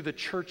says, to the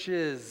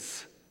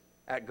churches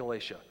at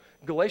Galatia.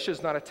 Galatia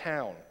is not a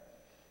town.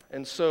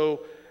 And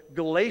so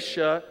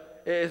Galatia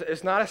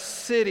is not a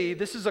city.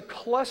 This is a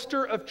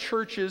cluster of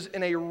churches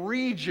in a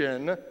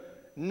region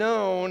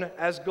known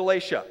as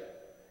Galatia.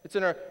 It's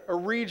in a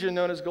region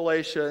known as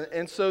Galatia.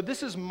 And so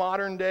this is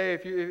modern day.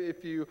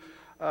 If you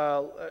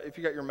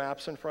got your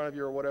maps in front of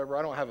you or whatever,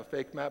 I don't have a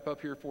fake map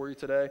up here for you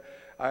today.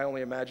 I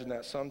only imagine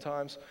that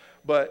sometimes.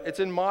 But it's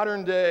in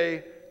modern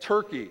day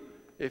Turkey.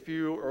 If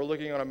you are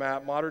looking on a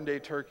map, modern day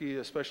Turkey,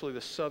 especially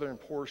the southern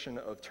portion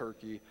of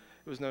Turkey,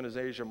 it was known as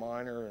Asia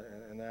Minor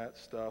and that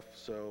stuff.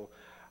 So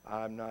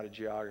I'm not a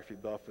geography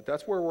buff, but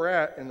that's where we're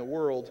at in the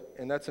world,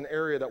 and that's an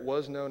area that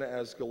was known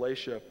as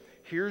Galatia.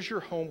 Here's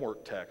your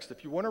homework text.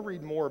 If you want to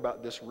read more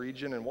about this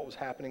region and what was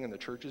happening in the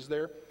churches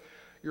there,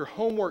 your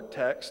homework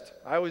text,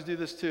 I always do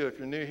this too. If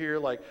you're new here,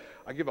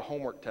 I give a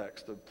homework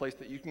text, a place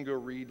that you can go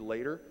read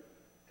later,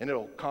 and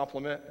it'll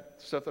complement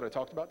stuff that I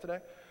talked about today.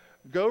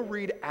 Go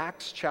read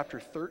Acts chapter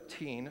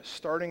 13,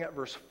 starting at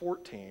verse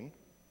 14.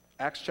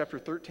 Acts chapter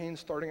 13,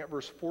 starting at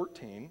verse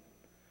 14,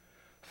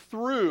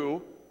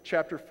 through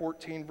chapter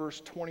 14,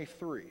 verse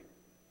 23.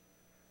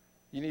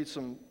 You need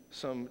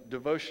some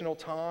devotional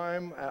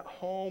time at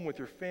home with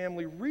your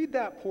family. Read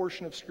that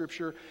portion of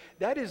Scripture.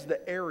 That is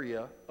the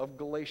area of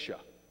Galatia.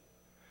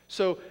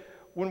 So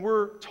when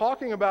we're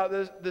talking about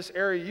this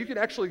area, you can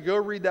actually go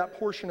read that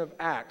portion of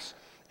Acts.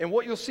 And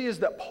what you'll see is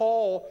that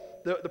Paul,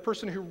 the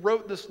person who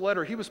wrote this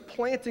letter, he was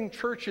planting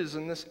churches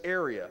in this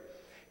area.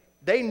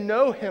 They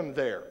know him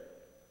there.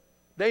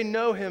 They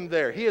know him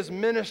there. He has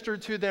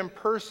ministered to them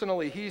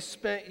personally. He's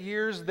spent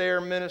years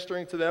there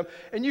ministering to them.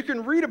 And you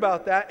can read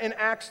about that in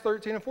Acts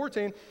 13 and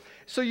 14.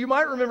 So you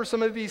might remember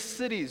some of these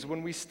cities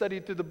when we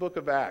studied through the book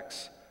of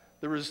Acts.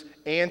 There was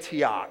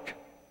Antioch.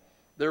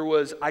 There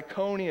was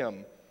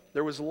Iconium.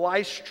 There was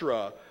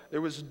Lystra.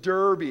 There was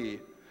Derbe.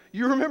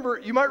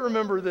 You might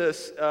remember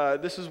this.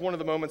 This is one of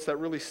the moments that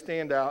really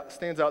stands out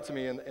to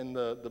me in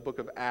the book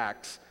of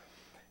Acts.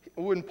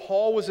 When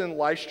Paul was in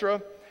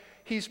Lystra,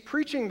 he's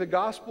preaching the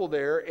gospel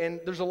there, and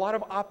there's a lot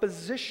of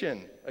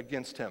opposition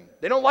against him.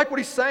 They don't like what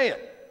he's saying.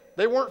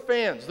 They weren't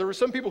fans. There were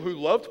some people who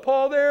loved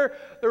Paul there.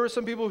 There were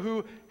some people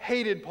who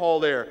hated Paul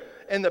there.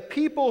 And the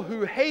people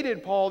who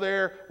hated Paul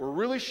there were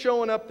really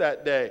showing up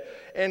that day.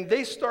 And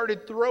they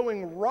started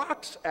throwing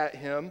rocks at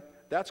him.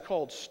 That's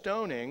called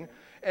stoning.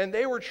 And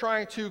they were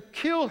trying to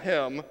kill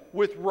him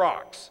with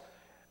rocks.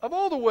 Of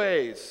all the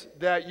ways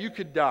that you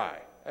could die,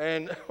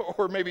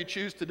 or maybe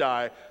choose to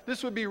die,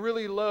 this would be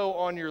really low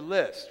on your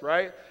list,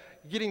 right?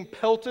 Getting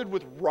pelted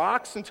with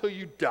rocks until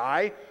you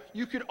die.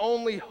 You could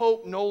only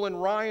hope Nolan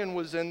Ryan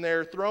was in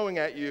there throwing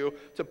at you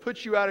to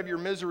put you out of your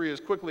misery as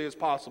quickly as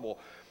possible.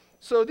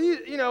 So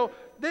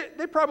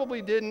they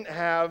probably didn't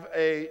have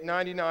a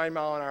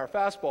 99-mile-an-hour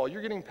fastball.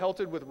 You're getting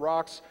pelted with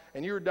rocks,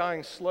 and you're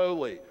dying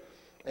slowly,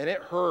 and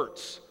it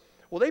hurts.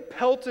 Well, they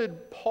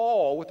pelted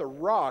Paul with a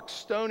rock,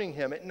 stoning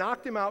him. It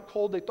knocked him out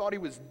cold. They thought he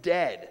was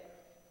dead.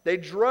 They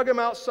drug him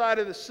outside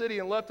of the city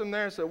and left him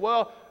there and said,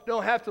 well,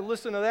 don't have to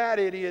listen to that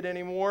idiot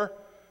anymore,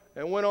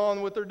 and went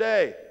on with their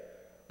day.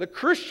 The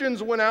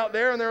Christians went out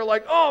there and they were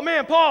like, oh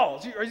man,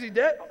 Paul, is he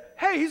dead?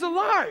 Hey, he's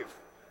alive.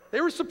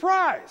 They were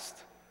surprised.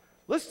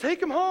 Let's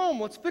take him home.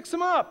 Let's fix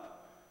him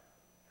up.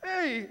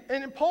 Hey,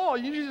 and Paul,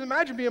 you just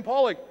imagine being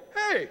Paul like,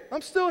 hey,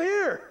 I'm still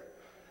here.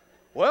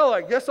 Well,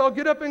 I guess I'll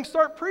get up and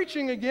start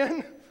preaching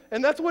again.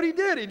 And that's what he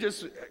did. He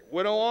just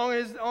went along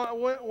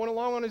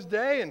on his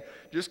day and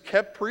just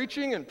kept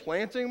preaching and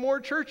planting more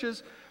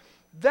churches.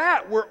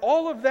 Where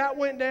all of that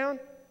went down,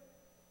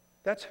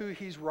 that's who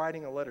he's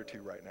writing a letter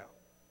to right now.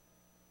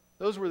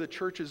 Those were the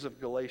churches of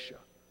Galatia.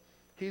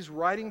 He's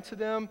writing to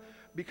them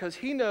because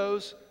he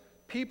knows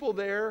people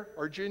there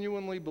are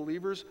genuinely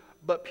believers,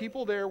 but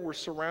people there were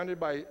surrounded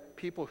by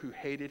people who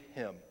hated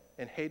him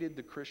and hated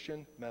the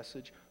Christian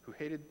message, who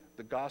hated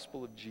the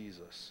gospel of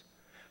Jesus.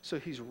 So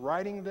he's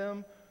writing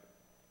them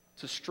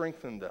to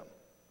strengthen them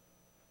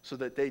so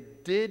that they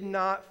did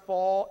not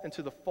fall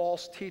into the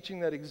false teaching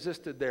that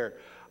existed there.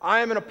 I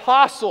am an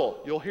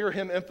apostle. You'll hear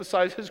him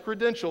emphasize his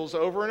credentials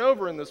over and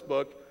over in this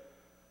book.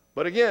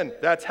 But again,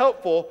 that's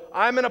helpful.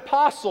 I'm an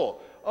apostle.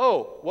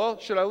 Oh, well,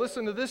 should I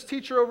listen to this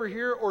teacher over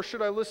here, or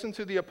should I listen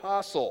to the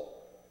apostle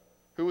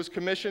who was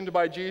commissioned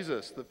by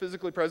Jesus, the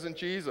physically present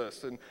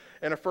Jesus,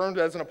 and affirmed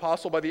as an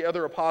apostle by the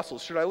other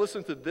apostles? Should I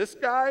listen to this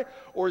guy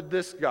or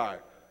this guy?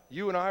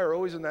 You and I are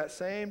always in that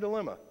same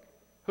dilemma.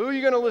 Who are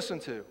you going to listen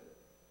to?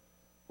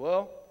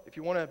 Well, if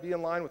you want to be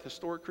in line with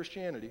historic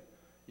Christianity,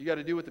 you got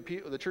to do what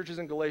the churches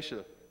in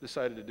Galatia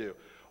decided to do.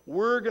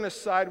 We're going to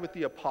side with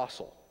the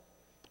apostle.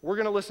 We're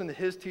going to listen to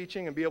his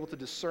teaching and be able to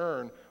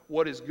discern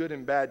what is good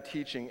and bad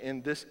teaching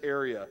in this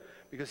area,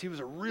 because he was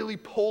a really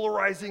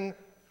polarizing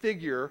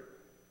figure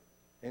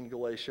in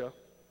Galatia.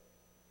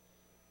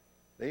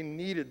 They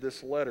needed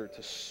this letter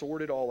to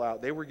sort it all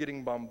out. They were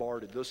getting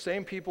bombarded. Those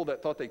same people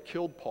that thought they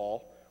killed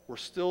Paul were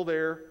still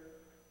there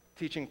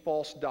teaching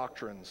false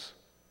doctrines.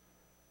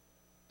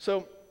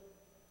 So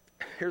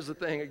here's the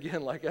thing,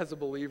 again, like as a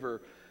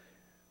believer,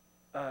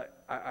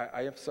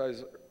 I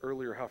emphasized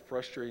earlier how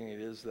frustrating it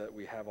is that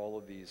we have all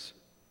of these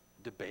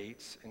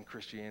debates in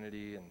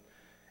Christianity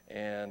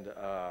and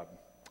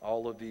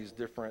all of these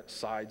different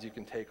sides you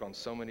can take on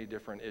so many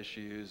different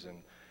issues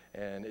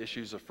and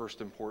issues of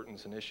first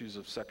importance and issues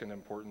of second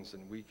importance,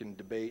 and we can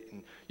debate,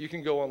 and you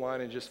can go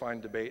online and just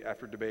find debate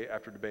after debate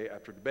after debate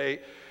after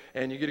debate,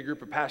 and you get a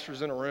group of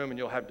pastors in a room and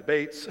you'll have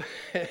debates.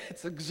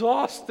 It's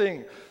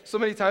exhausting so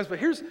many times, but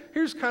here's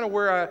kind of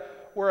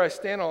where I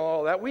stand on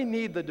all that. We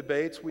need the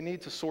debates. We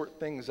need to sort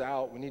things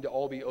out. We need to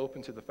all be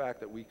open to the fact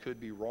that we could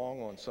be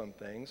wrong on some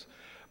things.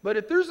 But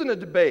if there's a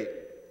debate,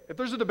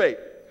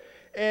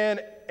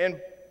 and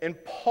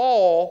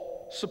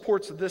Paul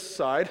supports this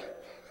side,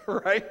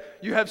 right?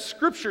 You have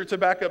Scripture to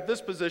back up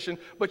this position,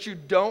 but you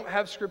don't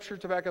have Scripture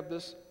to back up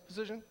this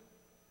position,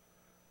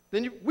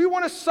 then we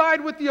want to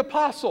side with the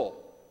apostle.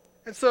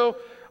 And so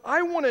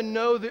I want to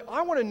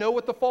know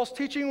what the false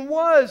teaching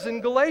was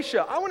in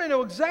Galatia. I want to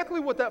know exactly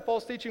what that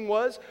false teaching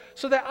was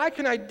so that I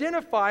can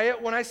identify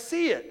it when I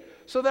see it,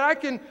 so that I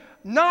can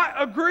not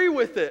agree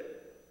with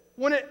it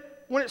when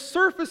it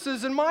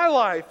surfaces in my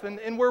life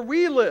and where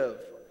we live.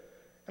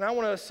 And I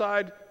want to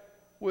side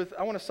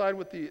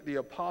with the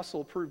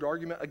apostle-approved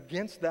argument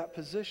against that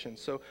position.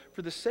 So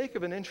for the sake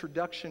of an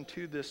introduction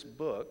to this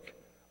book,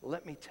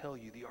 let me tell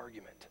you the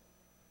argument.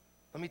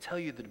 Let me tell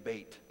you the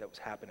debate that was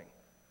happening.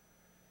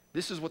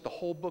 This is what the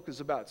whole book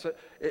is about. So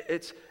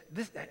this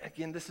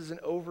is an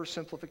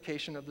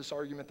oversimplification of this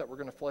argument that we're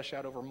going to flesh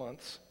out over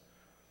months.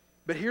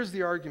 But here's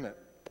the argument.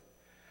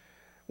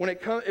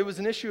 It was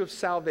an issue of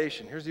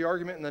salvation. Here's the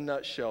argument in a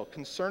nutshell.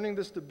 Concerning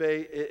this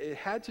debate, it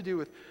had to do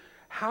with,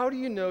 how do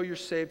you know you're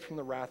saved from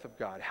the wrath of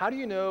God? How do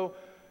you know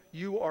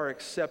you are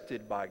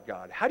accepted by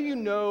God? How do you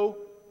know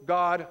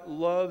God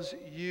loves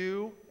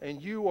you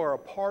and you are a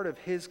part of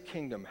his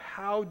kingdom?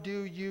 How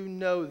do you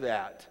know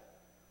that?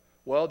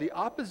 Well, the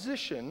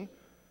opposition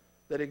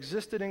that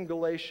existed in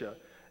Galatia,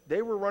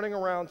 they were running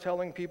around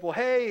telling people,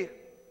 hey,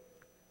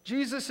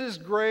 Jesus is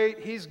great,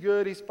 he's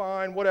good, he's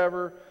fine,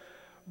 whatever.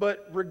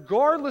 But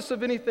regardless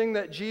of anything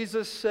that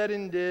Jesus said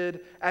and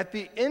did, at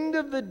the end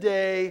of the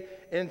day,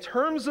 in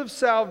terms of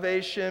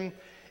salvation,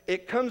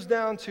 it comes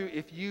down to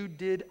if you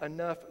did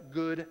enough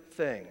good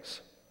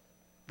things.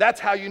 That's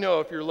how you know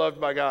if you're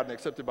loved by God and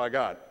accepted by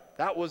God.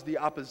 That was the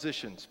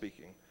opposition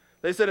speaking.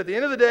 They said at the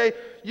end of the day,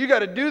 you got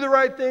to do the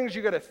right things,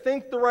 you got to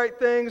think the right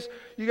things,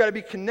 you got to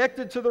be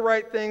connected to the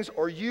right things,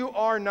 or you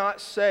are not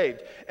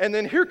saved. And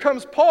then here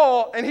comes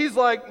Paul, and he's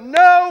like,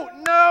 no,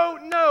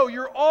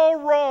 you're all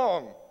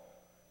wrong.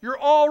 You're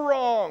all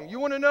wrong. You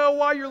want to know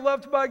why you're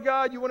loved by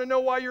God? You want to know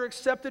why you're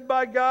accepted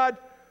by God?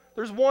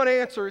 There's one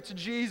answer. It's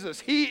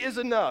Jesus. He is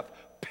enough.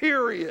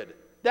 Period.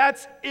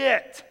 That's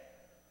it.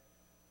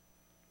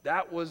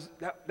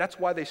 That's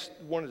why they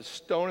wanted to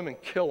stone him and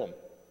kill him.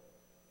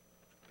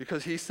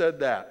 Because he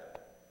said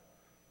that.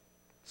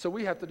 So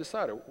we have to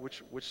decide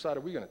which side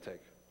are we going to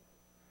take.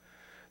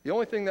 The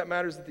only thing that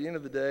matters at the end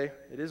of the day,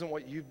 it isn't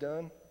what you've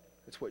done.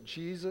 It's what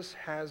Jesus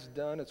has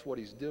done. It's what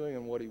he's doing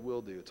and what he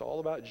will do. It's all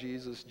about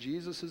Jesus.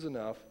 Jesus is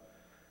enough.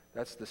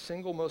 That's the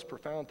single most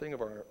profound thing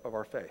of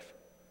our faith.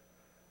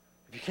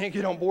 If you can't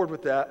get on board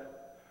with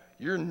that,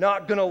 you're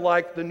not going to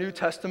like the New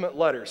Testament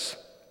letters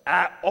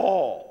at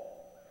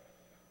all.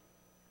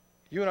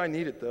 You and I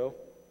need it, though.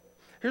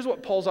 Here's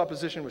what Paul's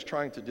opposition was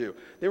trying to do.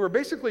 They were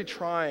basically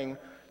trying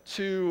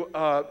to,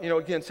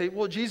 again, say,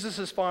 well, Jesus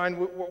is fine,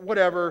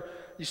 whatever.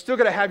 You still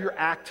got to have your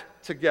act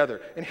together.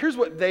 And here's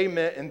what they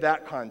meant in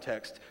that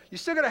context. You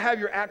still got to have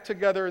your act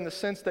together in the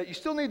sense that you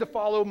still need to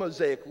follow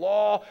Mosaic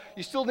law.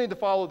 You still need to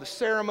follow the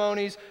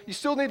ceremonies. You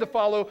still need to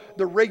follow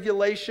the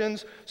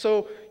regulations.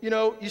 So, you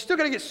still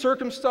got to get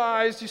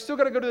circumcised. You still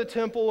got to go to the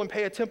temple and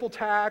pay a temple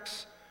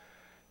tax.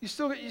 You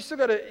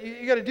got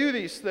to do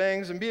these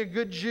things and be a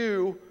good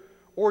Jew,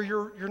 or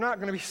you're not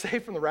going to be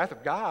saved from the wrath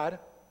of God.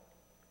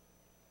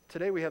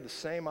 Today we have the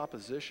same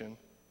opposition.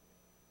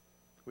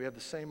 We have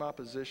the same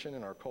opposition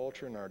in our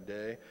culture, in our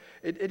day.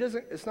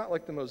 It's not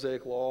like the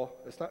Mosaic law,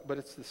 but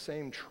it's the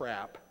same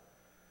trap.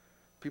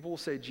 People will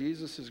say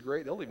Jesus is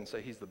great. They'll even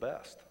say he's the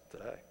best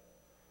today.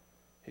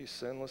 He's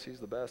sinless,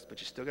 he's the best, but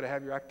you still got to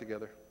have your act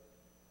together,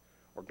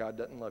 or God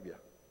doesn't love you. You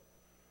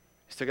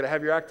still got to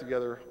have your act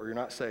together, or you're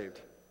not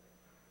saved.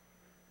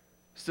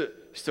 Still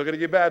got to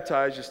get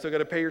baptized. You still got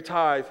to pay your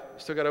tithe. You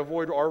still got to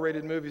avoid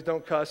R-rated movies,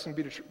 don't cuss, and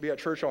be at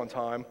church on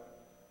time.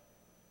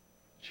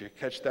 Did you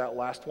catch that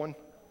last one?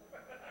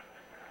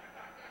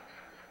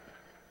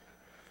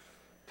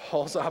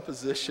 Paul's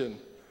opposition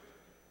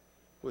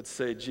would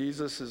say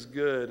Jesus is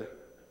good,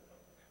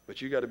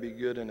 but you got to be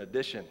good in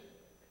addition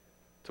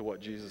to what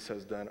Jesus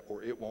has done,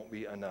 or it won't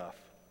be enough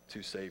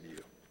to save you.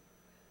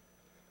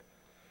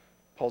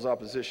 Paul's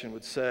opposition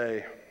would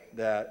say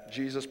that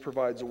Jesus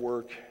provides a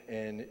work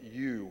and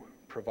you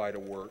provide a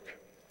work.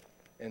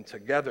 And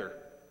together,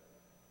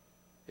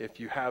 if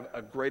you have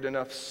a great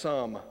enough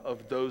sum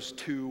of those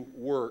two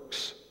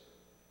works,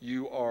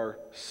 you are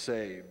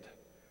saved.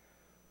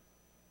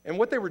 And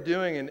what they were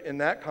doing in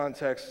that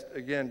context,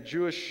 again,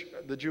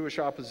 the Jewish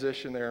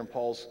opposition there in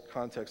Paul's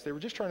context, they were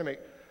just trying to make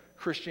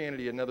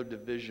Christianity another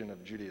division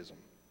of Judaism.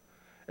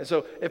 And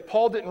so if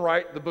Paul didn't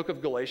write the book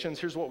of Galatians,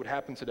 here's what would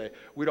happen today.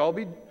 We'd all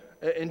be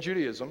in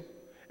Judaism,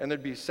 and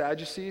there'd be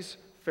Sadducees,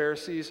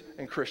 Pharisees,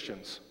 and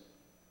Christians.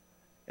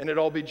 And it'd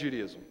all be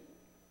Judaism.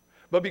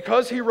 But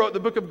because he wrote the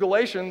book of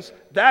Galatians,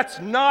 that's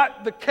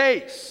not the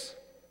case.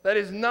 That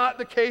is not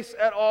the case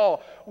at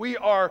all. We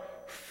are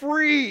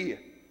free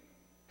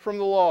from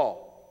the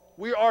law.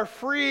 We are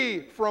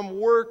free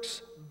from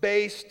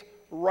works-based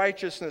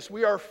righteousness.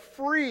 We are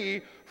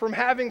free from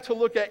having to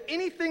look at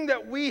anything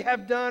that we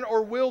have done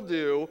or will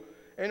do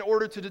in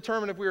order to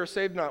determine if we are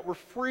saved or not. We're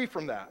free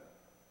from that.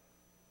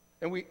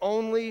 And we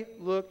only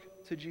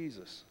look to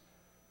Jesus.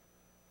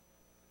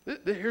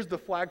 Here's the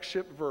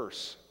flagship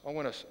verse. I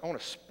want to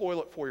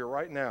spoil it for you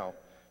right now.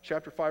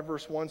 Chapter 5,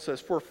 verse 1 says,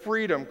 "For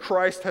freedom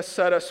Christ has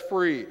set us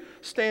free.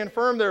 Stand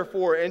firm,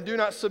 therefore, and do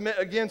not submit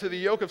again to the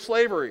yoke of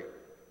slavery."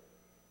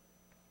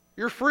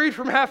 You're freed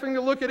from having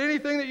to look at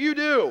anything that you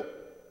do.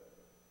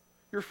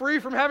 You're free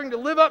from having to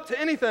live up to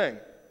anything.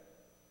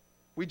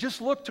 We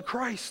just look to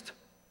Christ.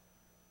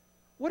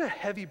 What a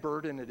heavy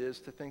burden it is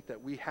to think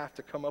that we have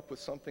to come up with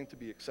something to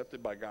be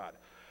accepted by God.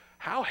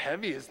 How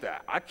heavy is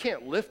that? I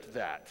can't lift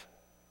that.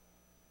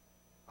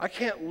 I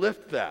can't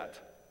lift that.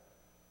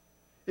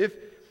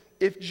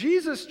 If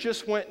Jesus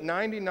just went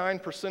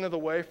 99% of the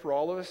way for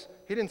all of us,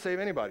 he didn't save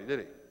anybody, did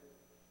he?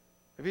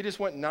 If he just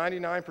went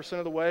 99%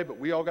 of the way, but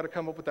we all got to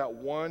come up with that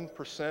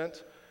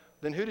 1%,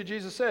 then who did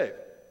Jesus save?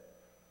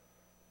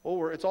 Well,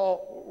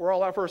 we're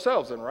all out for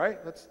ourselves then, right?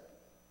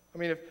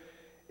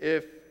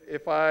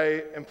 If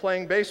I am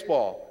playing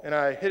baseball and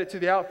I hit it to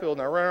the outfield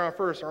and I run around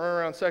first, I run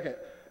around second,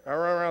 I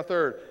run around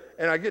third,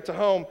 and I get to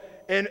home,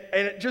 and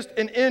just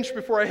an inch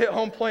before I hit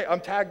home plate, I'm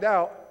tagged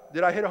out.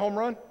 Did I hit a home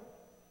run?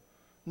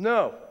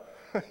 No.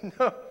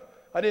 No,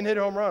 I didn't hit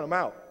a home run. I'm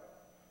out.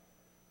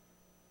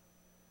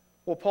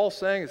 What Paul's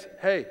saying is,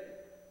 hey,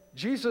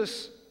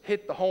 Jesus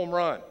hit the home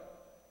run.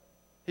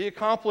 He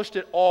accomplished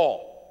it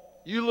all.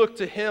 You look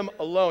to him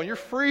alone. You're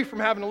free from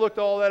having to look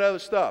to all that other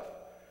stuff.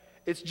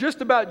 It's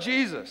just about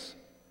Jesus.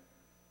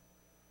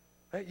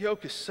 That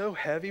yoke is so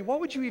heavy. What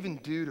would you even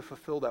do to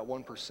fulfill that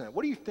 1%?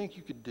 What do you think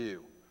you could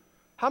do?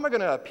 How am I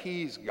going to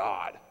appease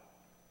God?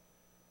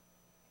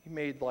 He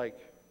made like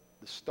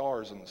the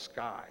stars in the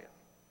sky, and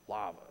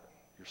lava,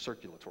 your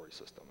circulatory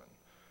system. And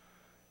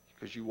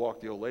because you walk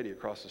the old lady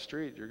across the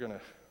street, you're going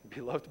to be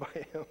loved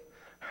by him.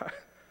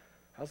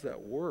 How's that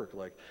work?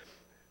 Like,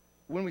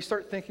 when we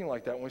start thinking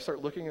like that, when we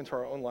start looking into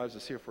our own lives to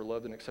see if we're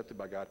loved and accepted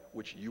by God,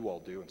 which you all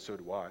do, and so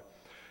do I,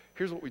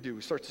 here's what we do.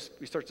 We start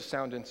to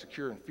sound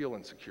insecure and feel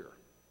insecure.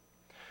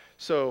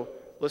 So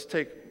let's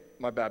take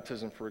my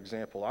baptism, for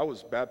example. I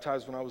was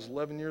baptized when I was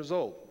 11 years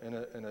old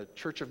in a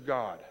Church of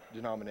God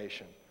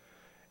denomination.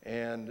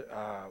 And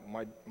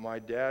my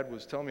dad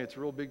was telling me it's a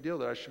real big deal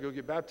that I should go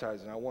get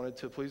baptized, and I wanted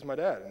to please my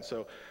dad. And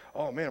so,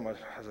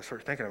 as I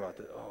started thinking about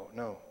that,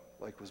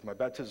 was my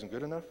baptism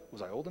good enough?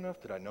 Was I old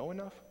enough? Did I know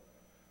enough?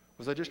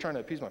 Was I just trying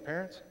to appease my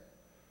parents?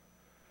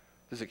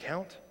 Does it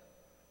count?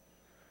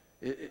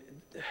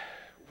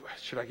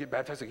 Should I get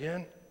baptized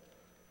again?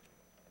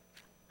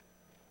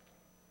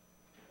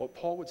 What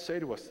Paul would say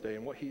to us today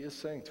and what he is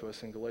saying to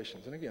us in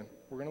Galatians, and again,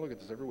 we're going to look at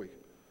this every week.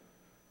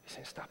 He's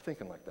saying, stop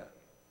thinking like that.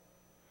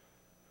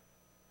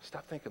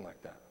 Stop thinking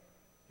like that.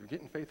 You're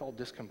getting faith all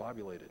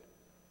discombobulated.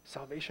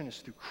 Salvation is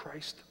through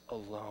Christ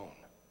alone.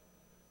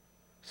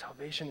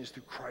 Salvation is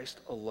through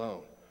Christ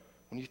alone.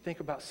 When you think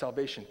about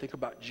salvation, think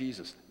about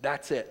Jesus.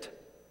 That's it.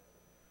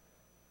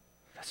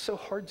 That's so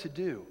hard to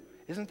do.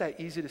 Isn't that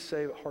easy to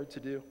say but hard to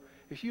do?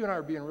 If you and I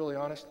are being really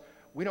honest,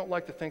 we don't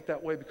like to think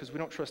that way because we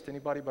don't trust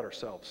anybody but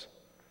ourselves.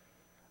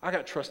 I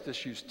got trust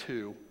issues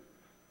too.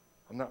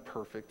 I'm not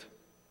perfect.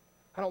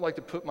 I don't like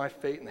to put my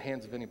fate in the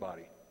hands of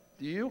anybody.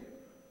 Do you?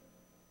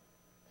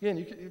 Again,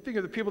 you think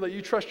of the people that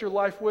you trust your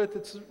life with,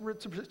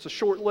 it's a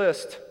short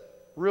list,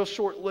 real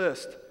short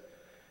list.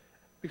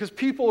 Because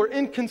people are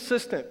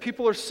inconsistent,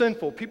 people are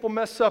sinful, people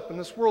mess up, and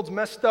this world's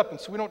messed up,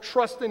 and so we don't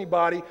trust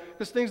anybody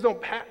because things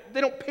don't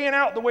pan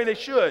out the way they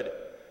should.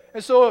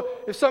 And so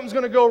if something's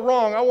going to go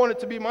wrong, I want it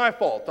to be my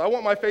fault. I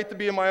want my faith to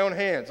be in my own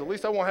hands. At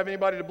least I won't have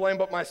anybody to blame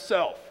but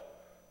myself.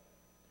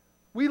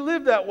 We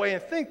live that way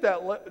and think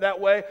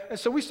that way, and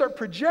so we start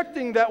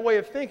projecting that way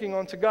of thinking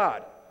onto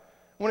God.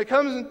 When it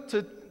comes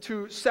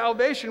to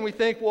salvation, we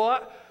think,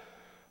 well,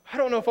 I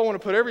don't know if I want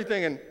to put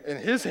everything in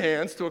His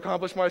hands to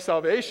accomplish my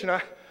salvation.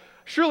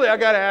 Surely I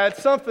got to add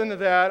something to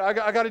that.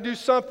 I got to do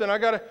something. I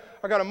got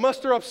to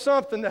muster up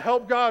something to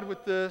help God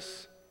with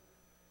this.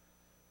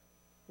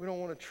 We don't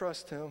want to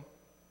trust Him.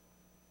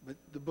 But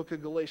the book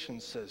of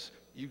Galatians says,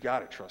 you got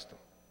to trust Him.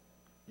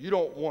 You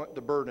don't want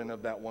the burden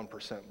of that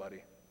 1%,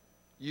 buddy.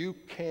 You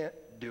can't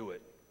do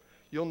it.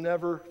 You'll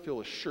never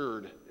feel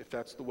assured if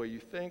that's the way you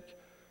think.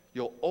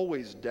 You'll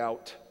always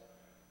doubt.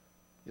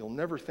 You'll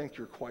never think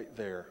you're quite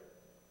there.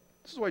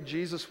 This is why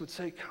Jesus would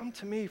say, come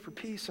to me for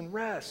peace and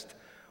rest.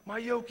 My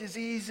yoke is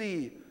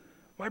easy.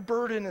 My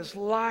burden is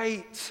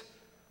light.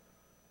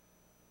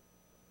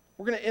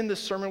 We're going to end this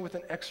sermon with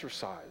an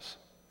exercise.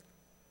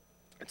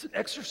 It's an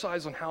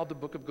exercise on how the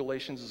book of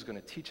Galatians is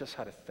going to teach us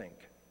how to think.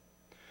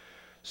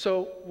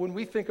 So when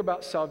we think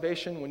about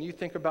salvation, when you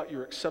think about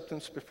your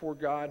acceptance before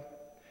God,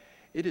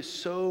 it is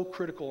so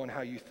critical in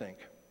how you think.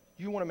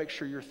 You want to make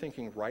sure you're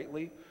thinking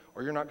rightly,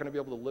 or you're not going to be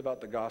able to live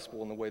out the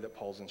gospel in the way that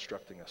Paul's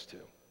instructing us to.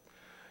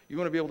 You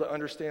want to be able to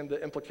understand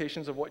the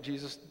implications of what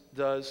Jesus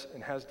does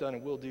and has done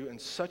and will do in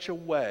such a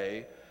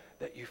way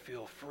that you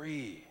feel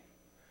free.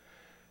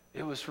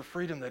 It was for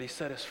freedom that He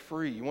set us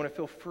free. You want to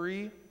feel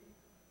free?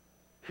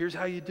 Here's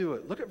how you do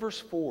it. Look at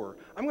verse 4.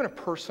 I'm going to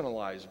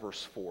personalize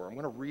verse 4. I'm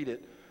going to read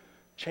it,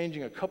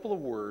 changing a couple of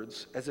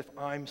words as if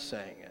I'm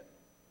saying it.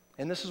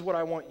 And this is what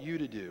I want you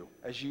to do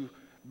as you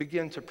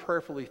begin to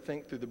prayerfully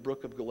think through the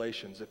book of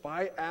Galatians. If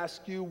I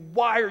ask you,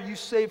 why are you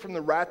saved from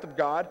the wrath of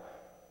God?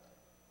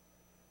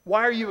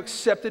 Why are you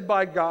accepted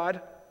by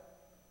God?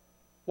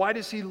 Why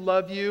does He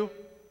love you?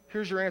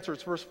 Here's your answer.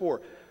 It's verse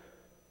 4.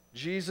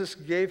 Jesus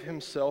gave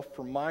Himself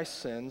for my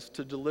sins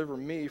to deliver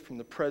me from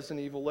the present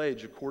evil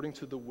age according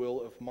to the will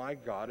of my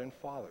God and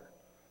Father.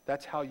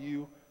 That's how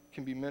you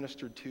can be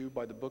ministered to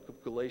by the book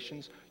of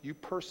Galatians. You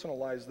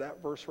personalize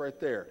that verse right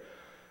there.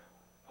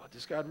 Oh,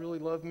 does God really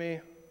love me?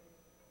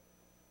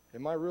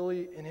 Am I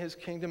really in His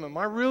kingdom? Am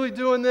I really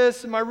doing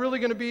this? Am I really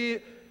going to be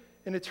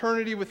in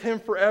eternity with Him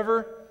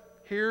forever?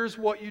 Here's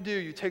what you do.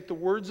 You take the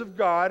words of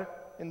God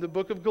in the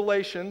book of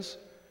Galatians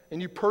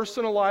and you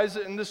personalize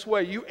it in this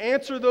way. You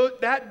answer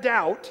that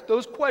doubt,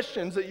 those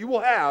questions that you will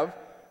have,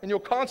 and you'll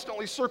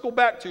constantly circle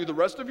back to the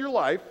rest of your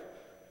life,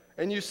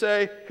 and you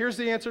say, here's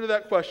the answer to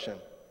that question.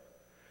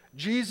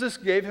 Jesus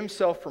gave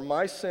Himself for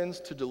my sins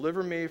to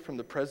deliver me from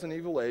the present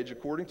evil age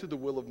according to the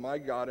will of my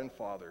God and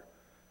Father.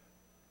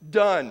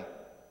 Done.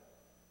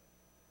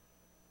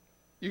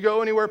 You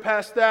go anywhere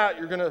past that,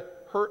 you're going to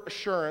hurt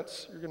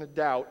assurance, you're going to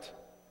doubt.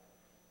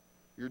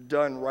 You're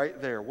done right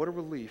there. What a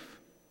relief.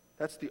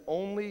 That's the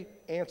only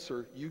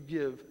answer you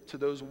give to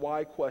those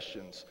why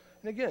questions.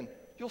 And again,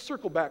 you'll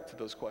circle back to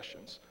those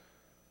questions.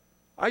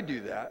 I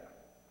do that.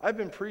 I've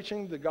been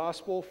preaching the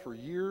gospel for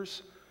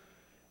years,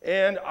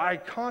 and I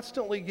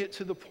consistently get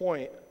to the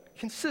point,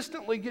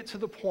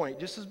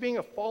 just as being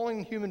a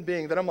fallen human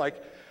being, that I'm like,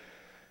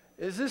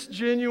 is this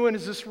genuine?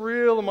 Is this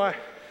real?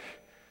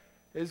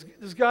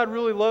 Does God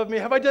really love me?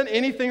 Have I done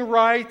anything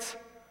right?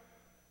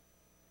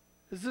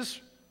 Is this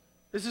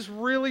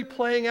really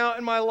playing out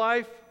in my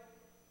life?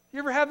 You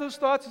ever have those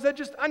thoughts?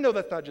 I know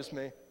that's not just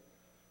me.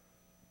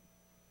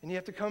 And you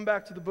have to come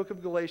back to the book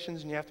of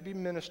Galatians and you have to be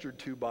ministered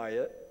to by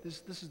it.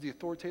 This is the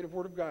authoritative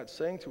word of God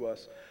saying to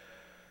us,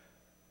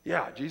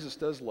 yeah, Jesus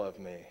does love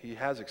me. He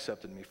has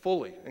accepted me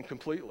fully and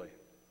completely.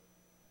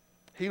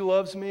 He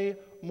loves me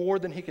more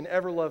than He can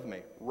ever love me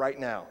right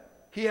now.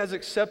 He has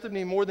accepted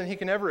me more than He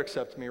can ever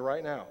accept me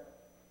right now.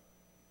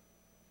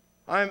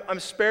 I'm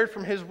spared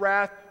from His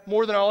wrath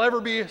more than I'll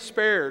ever be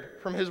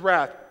spared from His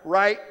wrath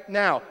right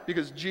now,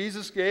 because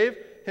Jesus gave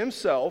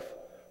Himself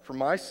for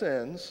my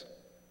sins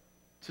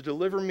to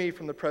deliver me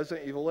from the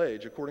present evil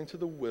age according to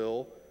the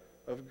will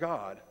of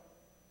God.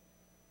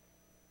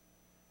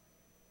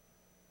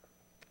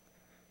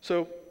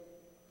 So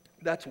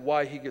that's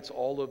why he gets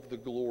all of the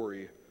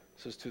glory. It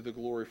says, to the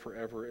glory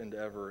forever and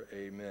ever,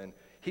 amen.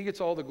 He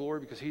gets all the glory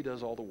because he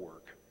does all the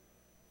work.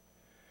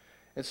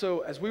 And so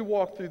as we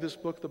walk through this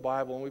book, the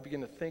Bible, and we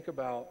begin to think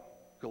about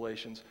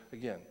Galatians,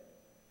 again,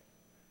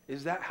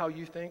 is that how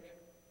you think?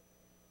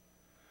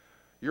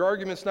 Your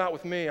argument's not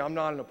with me. I'm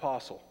not an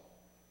apostle.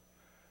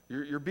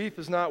 Your beef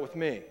is not with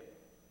me.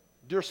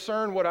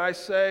 Discern what I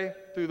say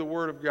through the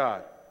Word of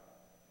God.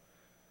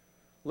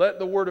 Let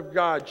the Word of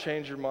God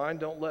change your mind.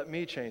 Don't let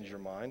me change your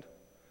mind.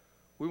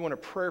 We want to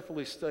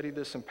prayerfully study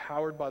this,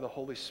 empowered by the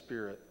Holy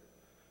Spirit,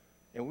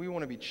 and we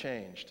want to be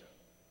changed.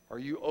 Are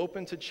you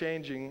open to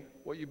changing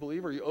what you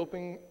believe? Are you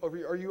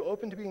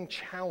open to being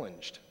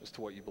challenged as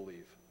to what you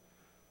believe?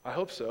 I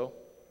hope so.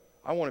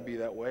 I want to be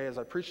that way as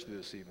I preach through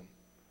this even.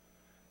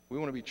 We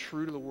want to be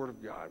true to the Word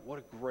of God. What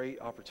a great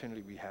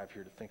opportunity we have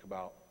here to think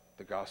about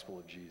the gospel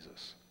of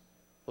Jesus.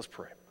 Let's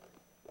pray.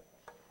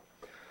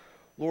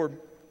 Lord,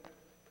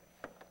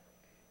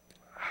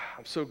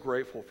 I'm so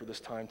grateful for this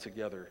time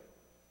together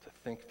to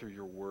think through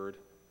your word.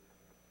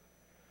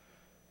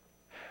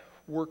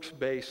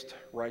 Works-based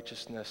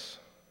righteousness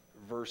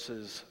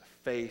versus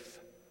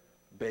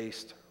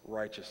faith-based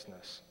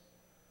righteousness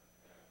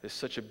is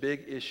such a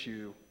big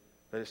issue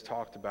that is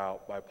talked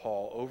about by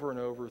Paul over and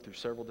over through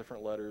several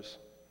different letters.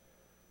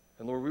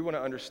 And Lord, we want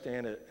to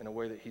understand it in a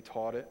way that he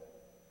taught it.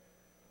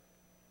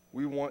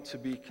 We want to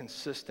be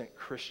consistent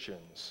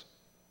Christians.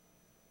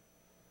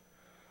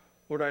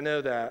 Lord, I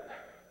know that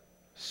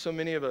so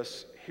many of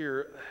us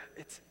here,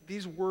 it's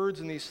these words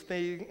and these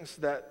things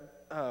that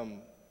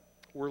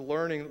we're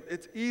learning.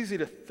 It's easy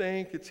to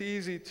think, it's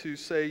easy to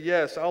say,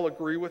 yes, I'll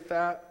agree with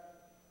that.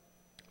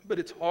 But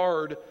it's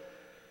hard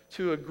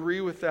to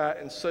agree with that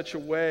in such a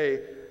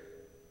way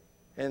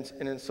and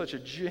in such a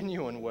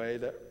genuine way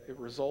that it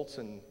results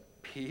in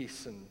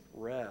peace and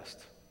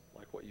rest,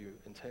 like what you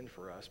intend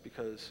for us,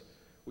 because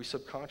we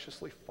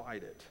subconsciously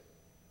fight it.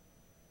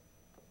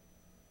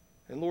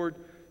 And Lord,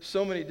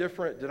 so many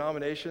different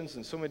denominations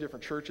and so many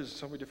different churches and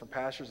so many different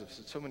pastors have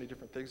said so many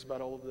different things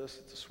about all of this.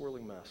 It's a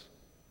swirling mess.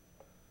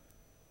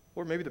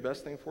 Lord, maybe the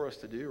best thing for us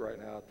to do right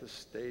now at this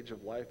stage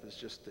of life is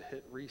just to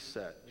hit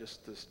reset.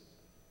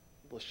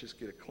 Let's just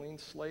get a clean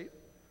slate.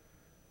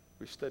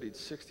 We've studied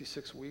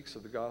 66 weeks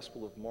of the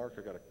Gospel of Mark.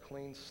 I got a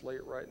clean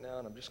slate right now,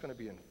 and I'm just going to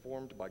be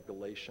informed by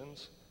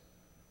Galatians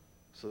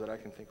so that I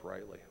can think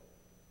rightly.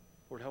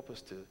 Lord, help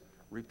us to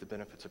reap the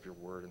benefits of your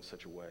word in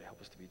such a way.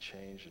 Help us to be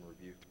changed and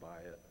rebuked by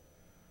it.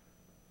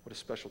 What a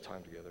special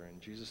time together. In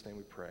Jesus' name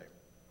we pray.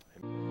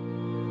 Amen.